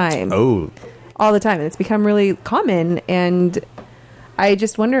all the time. Oh, all the time, and it's become really common. And I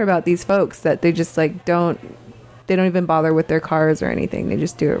just wonder about these folks that they just like don't even bother with their cars or anything. They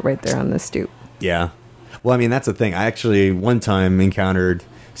just do it right there on the stoop. Yeah. Well, I mean, that's the thing. I actually one time encountered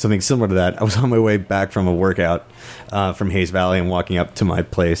something similar to that. I was on my way back from a workout from Hayes Valley and walking up to my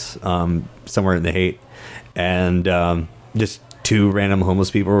place somewhere in the Haight, and just two random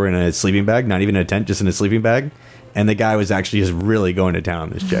homeless people were in a sleeping bag, not even in a tent, just in a sleeping bag. And the guy was actually just really going to town on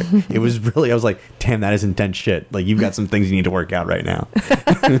this chick. It was really, I was like, damn, that is intense shit. Like, you've got some things you need to work out right now.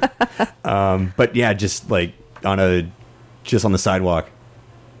 But yeah, just like on the sidewalk.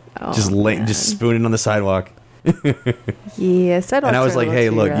 Oh, just spooning on the sidewalk. Yeah, sidewalks. And I was are a like, little hey,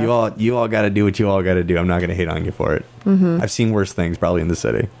 too look, rough. you all got to do what you all got to do. I'm not going to hate on you for it. Mhm. I've seen worse things probably in the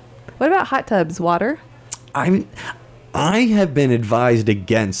city. What about hot tubs? Water? I have been advised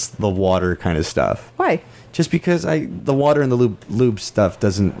against the water kind of stuff. Why? Just because the water and the lube stuff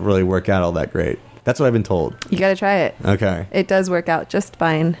doesn't really work out all that great. That's what I've been told. You got to try it. Okay. It does work out just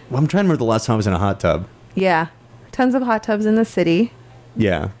fine. Well, I'm trying to remember the last time I was in a hot tub. Yeah. Tons of hot tubs in the city.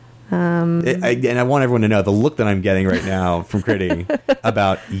 Yeah. And I want everyone to know the look that I'm getting right now from Chrity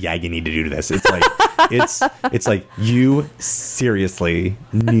about, yeah, you need to do this. It's like, it's like, you seriously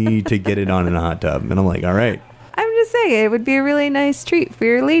need to get it on in a hot tub. And I'm like, all right. I'm just saying, it would be a really nice treat for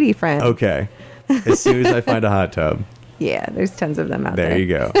your lady friend. Okay. As soon as I find a hot tub. Yeah, there's tons of them out there. There you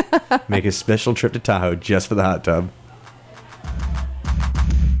go. Make a special trip to Tahoe just for the hot tub.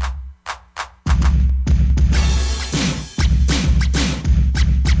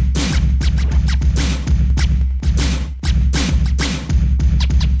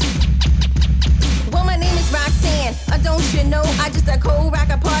 Well, my name is Roxanne. Don't you know I just a cold rock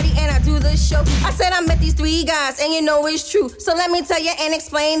a party and I do the show. I said I met these three guys and you know it's true. So let me tell you and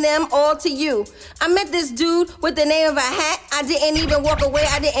explain them all to you. I met this dude with the name of a hat. I didn't even walk away.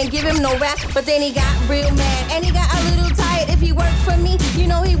 I didn't give him no rap. But then he got real mad and he got a little tired. If he worked for me, you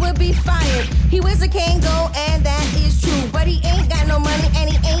know he would be fired. He wears a Kango and that is true. But he ain't got no money and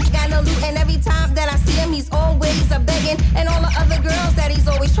he ain't got no loot. And every time that I see him, he's always a begging. And all the other girls that he's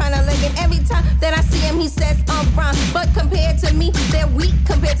always trying to leg. And every time that I see him, he says I'm wrong. But compared to me, they're weak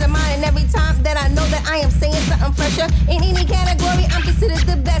compared to mine. And every time that I know that I am saying something fresher in any category, I'm considered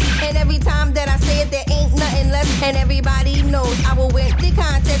the best. And every time that I say it, there ain't nothing less. And everybody knows I will win the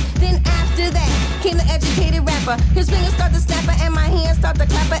contest. Then after that came the educated rapper. His fingers start to snapper and my hands start to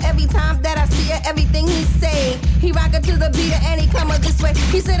clapper. Every time that I see it, everything he say, he rock it to the beat and he come up this way.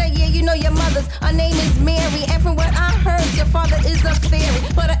 He said, yeah, you know your mother's, her name is Mary. And from what I heard, your father is a fairy.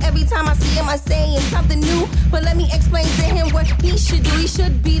 But every time I see him, I'm saying something new. But let me explain to him what he should do. He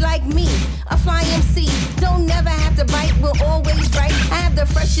should be like me, a fly MC. Don't never have to bite, will always write. I have the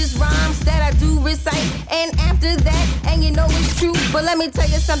freshest rhymes that I do recite. And after that, and you know it's true, but let me tell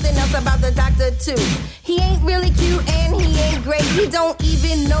you something else about the doctor too. He ain't really cute and he ain't great. He don't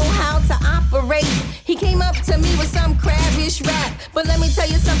even know how to operate. He came up to me with some crabbish rap. But let me tell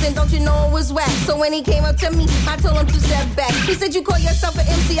you something, don't you know it was whack? So when he came up to me, I told him to step back. He said, you call yourself an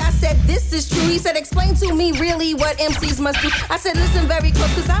MC? I said, this is true. He said, explain to me really what MCs must do. I said, listen very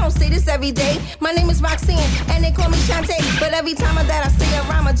close, cause I don't say this every day. My name is Roxanne, and they call me Shantae. But every time that I say a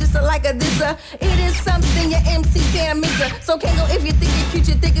rhyme, I just like a disser. It is something your MC can't miss her. So Kango, if you think you're cute,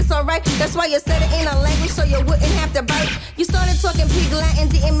 you think it's alright. That's why you said it in a language so you wouldn't have to bite. You started talking pig Latin,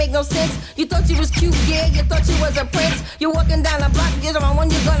 didn't make no sense. You thought you was cute, yeah, you thought you was a prince. You're walking down the block, you're the one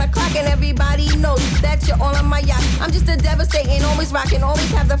you're gonna clock. And everybody knows that you're all on my yacht. I'm just a devastating, always rocking, always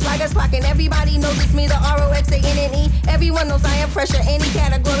have the flag that's blocking. Everybody knows it's me, the ROXANNE. Everyone knows I am fresher, any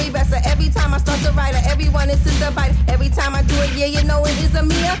category better. Every time I start to write it, everyone is sister bite. Every time I do it, yeah, you know it is a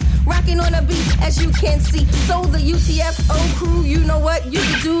Mia. Rocking on a beat, as you can see. So the UTFO crew, you know what you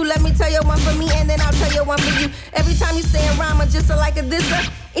can do. Let me tell you one for me, and then I'll tell you one for you. Every time you say a rhyme, just like a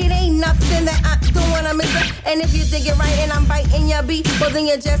disser. It ain't nothing that I don't wanna miss it. And if you think it right and I'm biting your beat, well then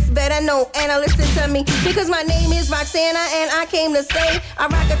you just better know and listen to me. Because my name is Roxana and I came to say I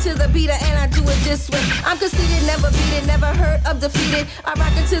rock it to the beater and I do it this way. I'm conceited, never beat it, never heard of defeated. I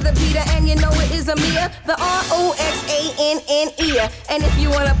rock it to the beater and you know it is a Mia, the ROXANNE. And if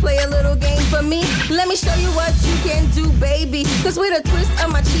you wanna play a little game for me, let me show you what you can do, baby. Cause with a twist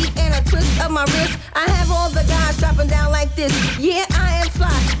of my cheek and a twist of my wrist, I have all the guys dropping down like this. Yeah, I am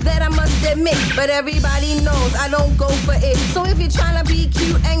fly, that I must admit, but everybody knows I don't go for it. So if you're trying to be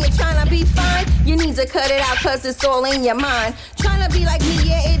cute and you're trying to be fine, you need to cut it out cause it's all in your mind. Trying to be like me,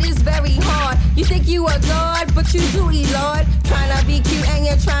 yeah, it is very hard. You think you a god, but you do eat Lord. Trying to be cute and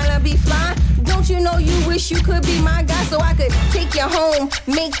you're trying to be fly. Don't you know you wish you could be my guy so I could take you home,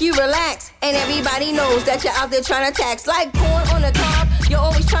 make you relax. And everybody knows that you're out there trying to tax. Like corn on the cob, you're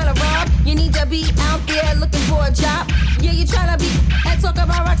always trying to rob. You need to be out there looking for a job. Yeah, you're trying to be and talk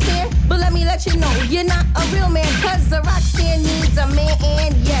about Roxanne, but let me let you know you're not a real man, cause the Roxanne needs a man.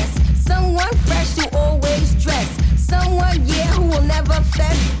 And yes, someone fresh to always dress. Someone, yeah, who will never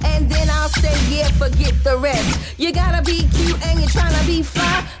fess. And then I'll say, yeah, forget the rest. You gotta be cute and you're trying to be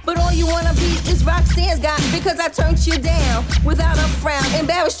fly, but all you wanna be is Roxanne's guy. Because I turned you down without a frown,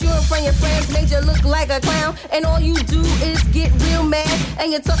 embarrassed you in front around your friends made you look like a clown. And all you do is get real mad.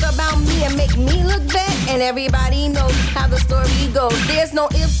 And you talk about me and make me look bad. And everybody knows how the story goes. There's no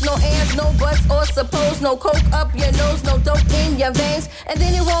ifs, no ands, no buts or suppose. No coke up your nose, no dope in your veins. And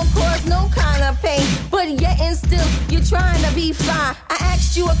then it won't cause no kind of pain. But yet and still, you're trying to be fly. I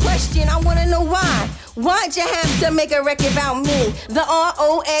asked you a question, I wanna know why. Why'd you have to make a record about me? The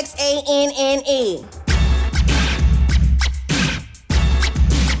ROXANNE.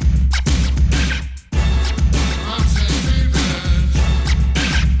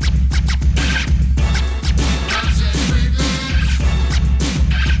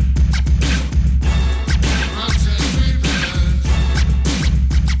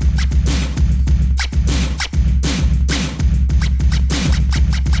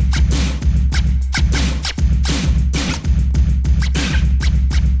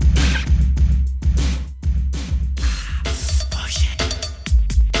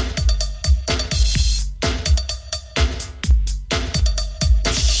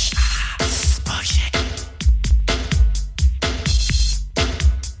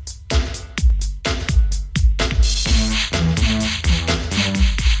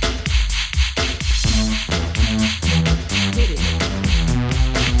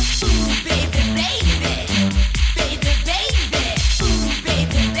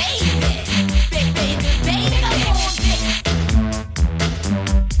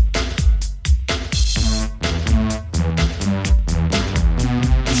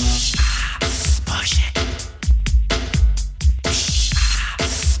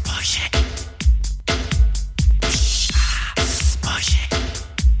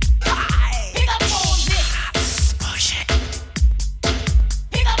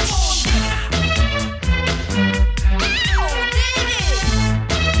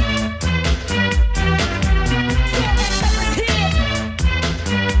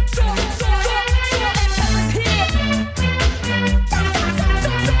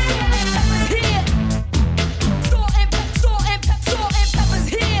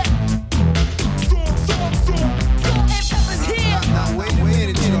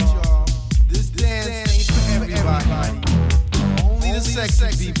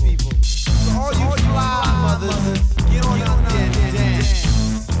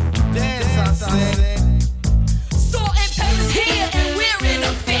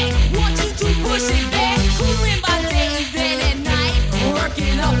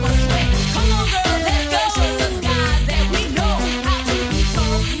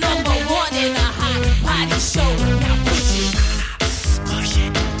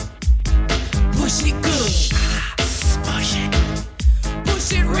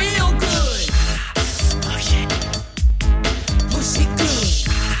 Push it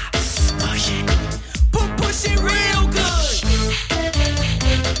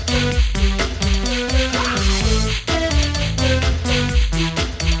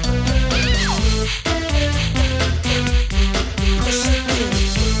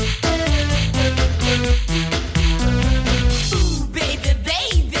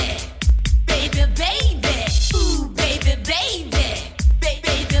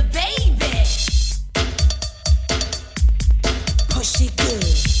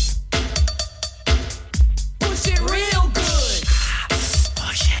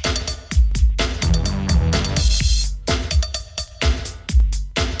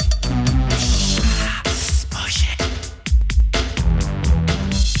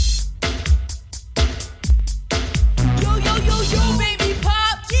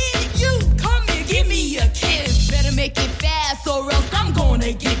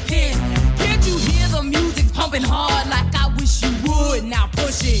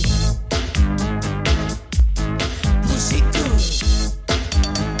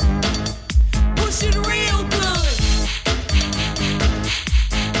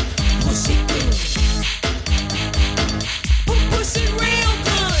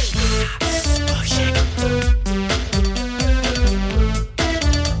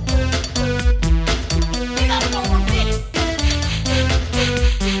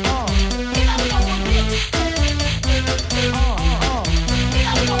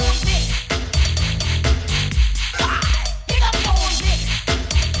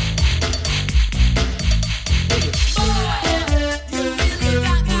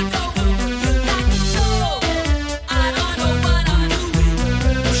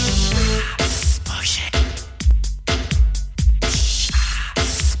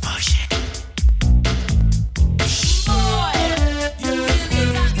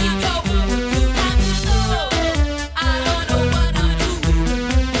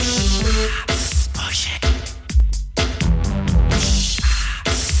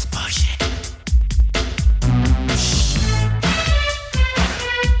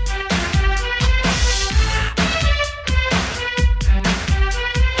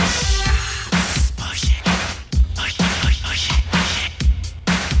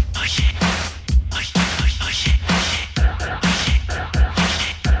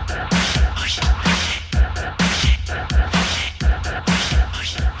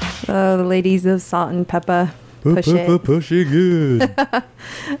the ladies of Salt and Pepper. Push it. Push it good.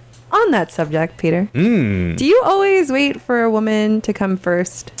 On that subject, Peter, Mm. do you always wait for a woman to come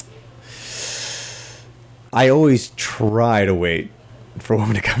first? I always try to wait for a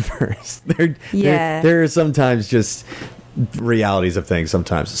woman to come first. Yeah. There are sometimes just realities of things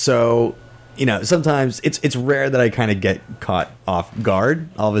sometimes. So, you know, sometimes it's rare that I kind of get caught off guard.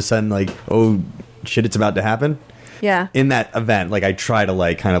 All of a sudden, like, oh, shit, it's about to happen. Yeah. In that event, like, I try to,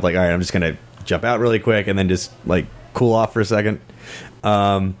 like, kind of like, all right, I'm just going to jump out really quick and then just, like, cool off for a second.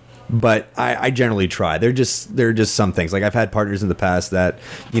 But I generally try. There are just some things. Like, I've had partners in the past that,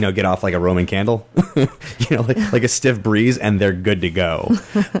 you know, get off like a Roman candle, you know, like a stiff breeze, and they're good to go.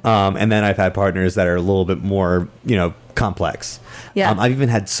 And then I've had partners that are a little bit more, you know, complex. Yeah. I've even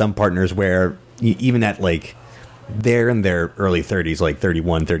had some partners where even at like, they're in their early 30s, like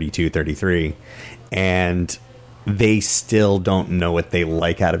 31, 32, 33, and they still don't know what they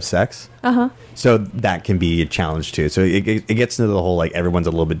like out of sex. Uh-huh. So that can be a challenge too. So it gets into the whole, like, everyone's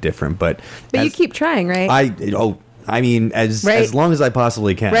a little bit different, but you keep trying, right? I mean, as long as I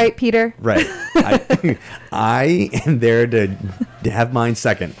possibly can. Right, Peter? Right. I am there to have mine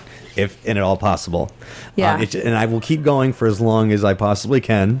second, if at all possible. Yeah. And I will keep going for as long as I possibly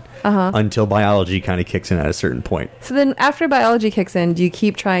can Uh-huh. until biology kind of kicks in at a certain point. So then after biology kicks in, do you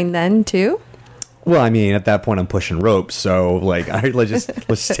keep trying then too? Well, I mean, at that point, I'm pushing ropes, so like, let's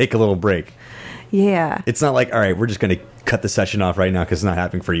just take a little break. Yeah. It's not like, all right, we're just going to cut the session off right now because it's not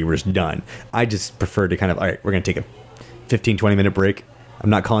happening for you. We're just done. I just prefer to kind of, all right, we're going to take a 15, 20-minute break. I'm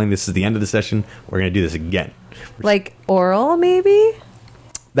not calling this is the end of the session. We're going to do this again. Like oral, maybe?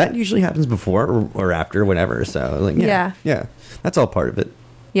 That usually happens before or after, whatever. So, like, yeah. That's all part of it.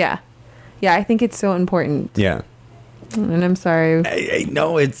 Yeah. Yeah, I think it's so important. Yeah. And I'm sorry. Hey,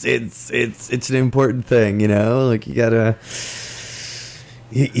 no, it's an important thing, you know? Like, you gotta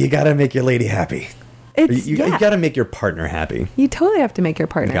make your lady happy. You gotta make your partner happy. You totally have to make your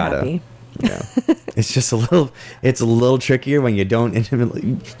partner Gotta. happy. Yeah. It's just a little trickier when you don't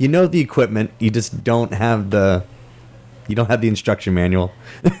intimately, you know, the equipment, you just don't have the instruction manual.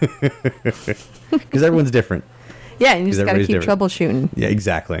 Because everyone's different. Yeah, and you just got to keep troubleshooting. Yeah,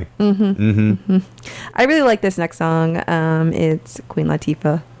 exactly. Mm-hmm. Mm-hmm. I really like this next song. It's Queen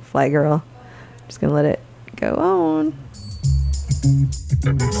Latifah, Fly Girl. I'm just going to let it go on.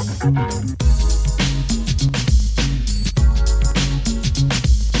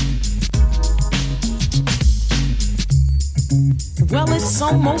 Well, it's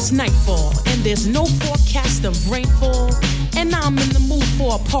almost nightfall, and there's no forecast of rainfall. And I'm in the mood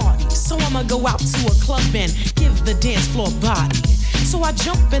for a party, so I'ma go out to a club and give the dance floor body. So I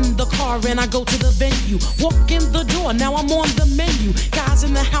jump in the car and I go to the venue. Walk in the door, now I'm on the menu. Guys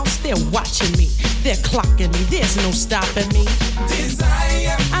in the house, they're watching me. They're clocking me, there's no stopping me.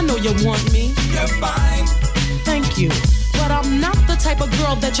 Desire, I know you want me. You're fine. Thank you. But I'm not the type of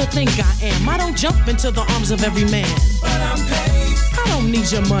girl that you think I am. I don't jump into the arms of every man. But I'm paid. I don't need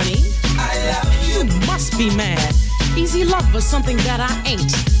your money. I love you. You must be mad. Easy love was something that I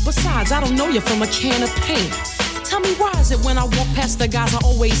ain't. Besides, I don't know you from a can of paint. Tell me, why is it when I walk past the guys I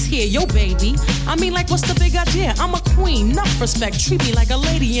always hear, yo baby? I mean, like, what's the big idea? I'm a queen, enough respect, treat me like a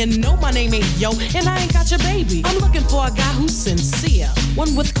lady. And no, my name ain't yo, and I ain't got your baby. I'm looking for a guy who's sincere,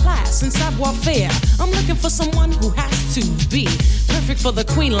 one with class and savoir-faire. I'm looking for someone who has to be perfect for the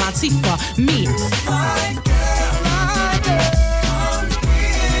Queen Latifah, me. My girl, my girl.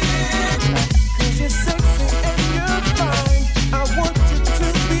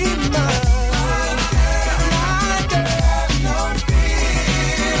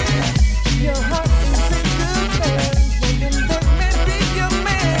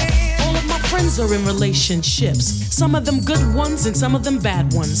 Are in relationships, some of them good ones and some of them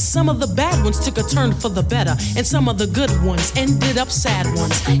bad ones. Some of the bad ones took a turn for the better, and some of the good ones ended up sad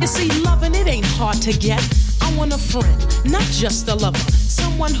ones. You see, loving it ain't hard to get. I want a friend, not just a lover,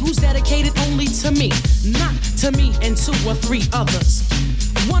 someone who's dedicated only to me, not to me and 2 or 3 others.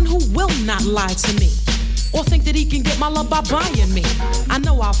 One who will not lie to me or think that he can get my love by buying me. I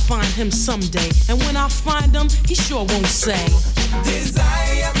know I'll find him someday, and when I find him, he sure won't say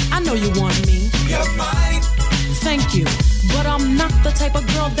desire. I know you want me. You're fine. Thank you, but I'm not the type of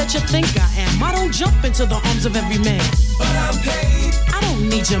girl that you think I am. I don't jump into the arms of every man. But I'm paid. I don't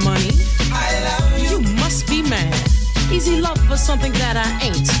need your money. I love you. You must be mad. Easy love was something that I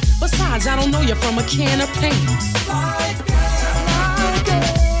ain't. Besides, I don't know you from a can of paint. My girl, my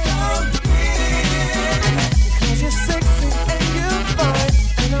girl.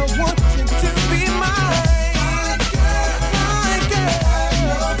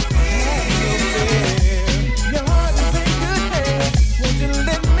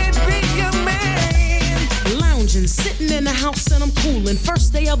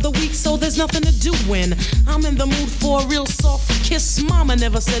 first day of the week, so there's nothing to do when I'm in the mood for a real soft kiss. Mama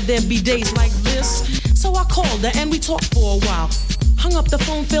never said there'd be days like this, so I called her and we talked for a while. Hung up the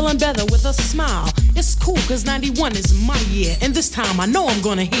phone feeling better with a smile. It's cool cause 91 is my year, and this time I know I'm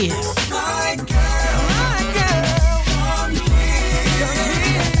gonna hear my girl, come here,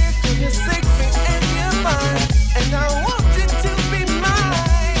 'cause you're sexy and you're fine, and I want you to be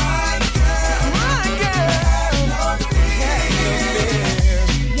mine. My girl, no fear.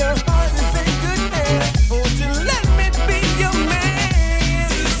 Your heart is in good hands. Won't you let me be your man?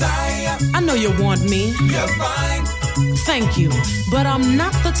 Desire. I know you want me. You're fine. Thank you, but I'm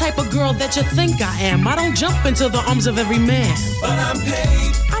not the type of girl that you think I am. I don't jump into the arms of every man. But I'm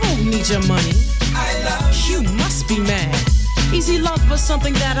paid. I don't need your money. I love you. Must be mad. Easy love was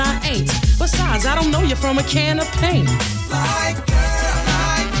something that I ain't. Besides, I don't know you from a can of paint. My girl,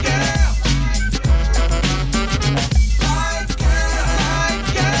 my girl. My girl, my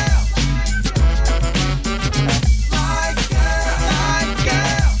girl. My girl, my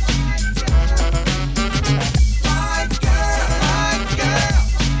girl. My girl, my girl.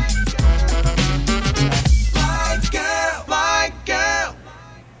 My girl, my girl.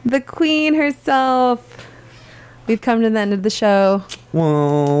 The queen herself. We've come to the end of the show.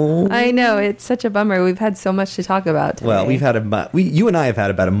 Whoa. I know, it's such a bummer. We've had so much to talk about today. Well, we've had you and I have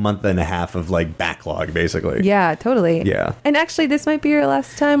had about a month and a half of like backlog, basically. Yeah, totally. Yeah. And actually, this might be your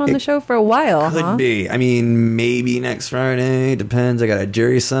last time on the show for a while, Could be. I mean, maybe next Friday. Depends. I got a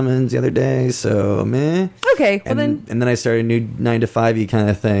jury summons the other day, so meh. Okay, well and then I started a new 9 to 5 kind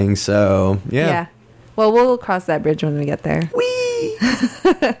of thing. So yeah. Well, we'll cross that bridge when we get there. Whee!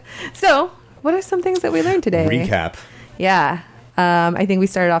 So, what are some things that we learned today? Recap. Yeah. I think we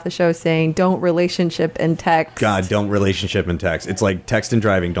started off the show saying, don't relationship and text. God, don't relationship and text. It's like text and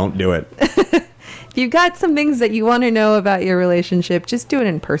driving. Don't do it. If you've got some things that you want to know about your relationship, just do it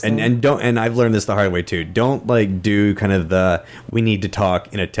in person. And don't. And I've learned this the hard way too. Don't like do kind of the we need to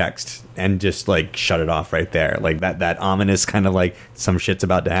talk in a text and just like shut it off right there. Like that ominous kind of like some shit's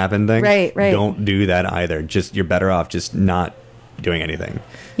about to happen thing. Right. Don't do that either. Just you're better off just not doing anything.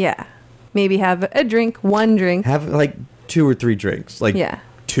 Yeah. Maybe have a drink, one drink. Have like 2 or 3 drinks. Like yeah.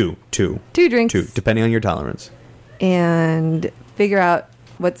 Two drinks. 2, depending on your tolerance. And figure out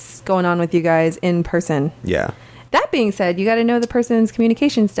what's going on with you guys in person. Yeah. That being said, you got to know the person's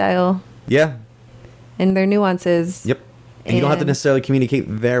communication style. Yeah. And their nuances. Yep. And you don't have to necessarily communicate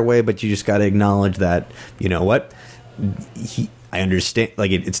their way, but you just got to acknowledge that, you know what? I understand.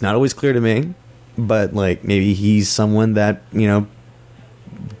 Like, it's not always clear to me, but like maybe he's someone that, you know,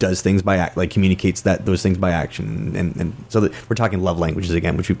 does things by act, like communicates those things by action, and so that we're talking love languages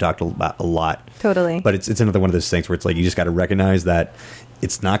again, which we've talked about a lot. Totally. But it's another one of those things where it's like you just got to recognize that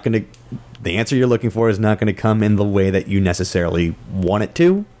it's not going to, the answer you're looking for is not going to come in the way that you necessarily want it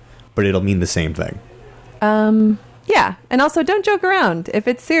to, but it'll mean the same thing. Yeah, and also don't joke around if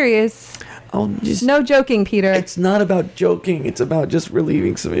it's serious. Just no joking, Peter. It's not about joking. It's about just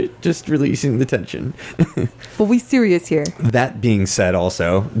releasing the tension. But we serious here. That being said,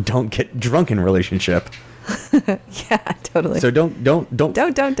 also don't get drunk in a relationship. Yeah, totally. So don't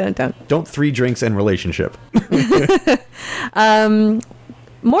 3 drinks in relationship.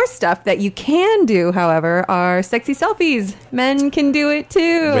 More stuff that you can do, however, are sexy selfies. Men can do it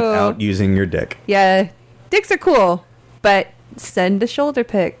too without using your dick. Yeah, dicks are cool, but send a shoulder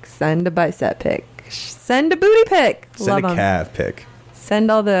pic, send a bicep pic, send a booty pic. Send a calf pic.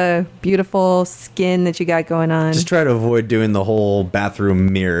 Send all the beautiful skin that you got going on. Just try to avoid doing the whole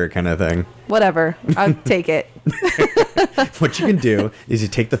bathroom mirror kind of thing. Whatever. I'll take it. What you can do is you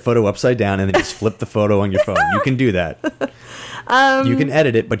take the photo upside down and then just flip the photo on your phone. You can do that. You can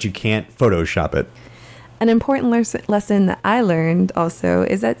edit it, but you can't Photoshop it. An important lesson that I learned also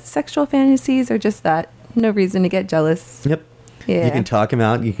is that sexual fantasies are just that. No reason to get jealous. Yep. Yeah. You can talk him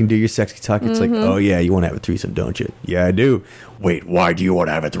out. You can do your sexy talk. It's like, oh yeah, you want to have a threesome, don't you? Yeah, I do. Wait, why do you want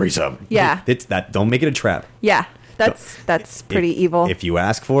to have a threesome? Yeah. It's that. Don't make it a trap. Yeah. That's pretty evil. If you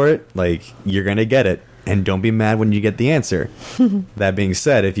ask for it, like, you're going to get it. And don't be mad when you get the answer. That being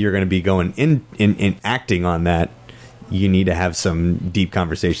said, if you're going to be going in acting on that, you need to have some deep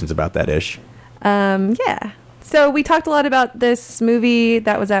conversations about that ish. Yeah. So we talked a lot about this movie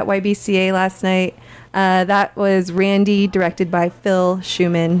that was at YBCA last night. That was Randy, directed by Phil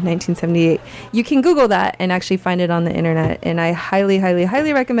Schumann, 1978. You can Google that and actually find it on the internet, and I highly, highly,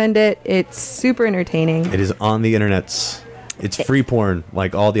 highly recommend it. It's super entertaining. It is on the internets. It's free porn,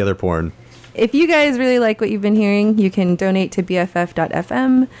 like all the other porn. If you guys really like what you've been hearing, you can donate to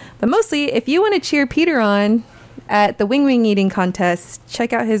BFF.fm. But mostly, if you want to cheer Peter on at the Wing Wing Eating Contest,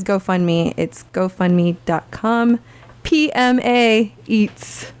 check out his GoFundMe. It's gofundme.com. PMA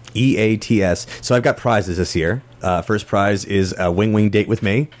Eats. EATS. So I've got prizes this year. First prize is a wing date with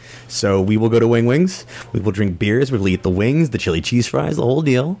me. So we will go to Wing Wings. We will drink beers. We will eat the wings, the chili cheese fries, the whole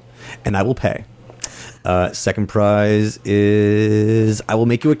deal. And I will pay. Second prize is I will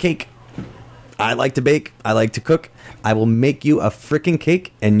make you a cake. I like to bake. I like to cook. I will make you a freaking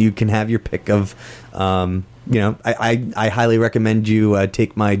cake, and you can have your pick of, I highly recommend you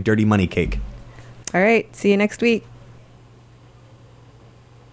take my Dirty Money cake. All right. See you next week.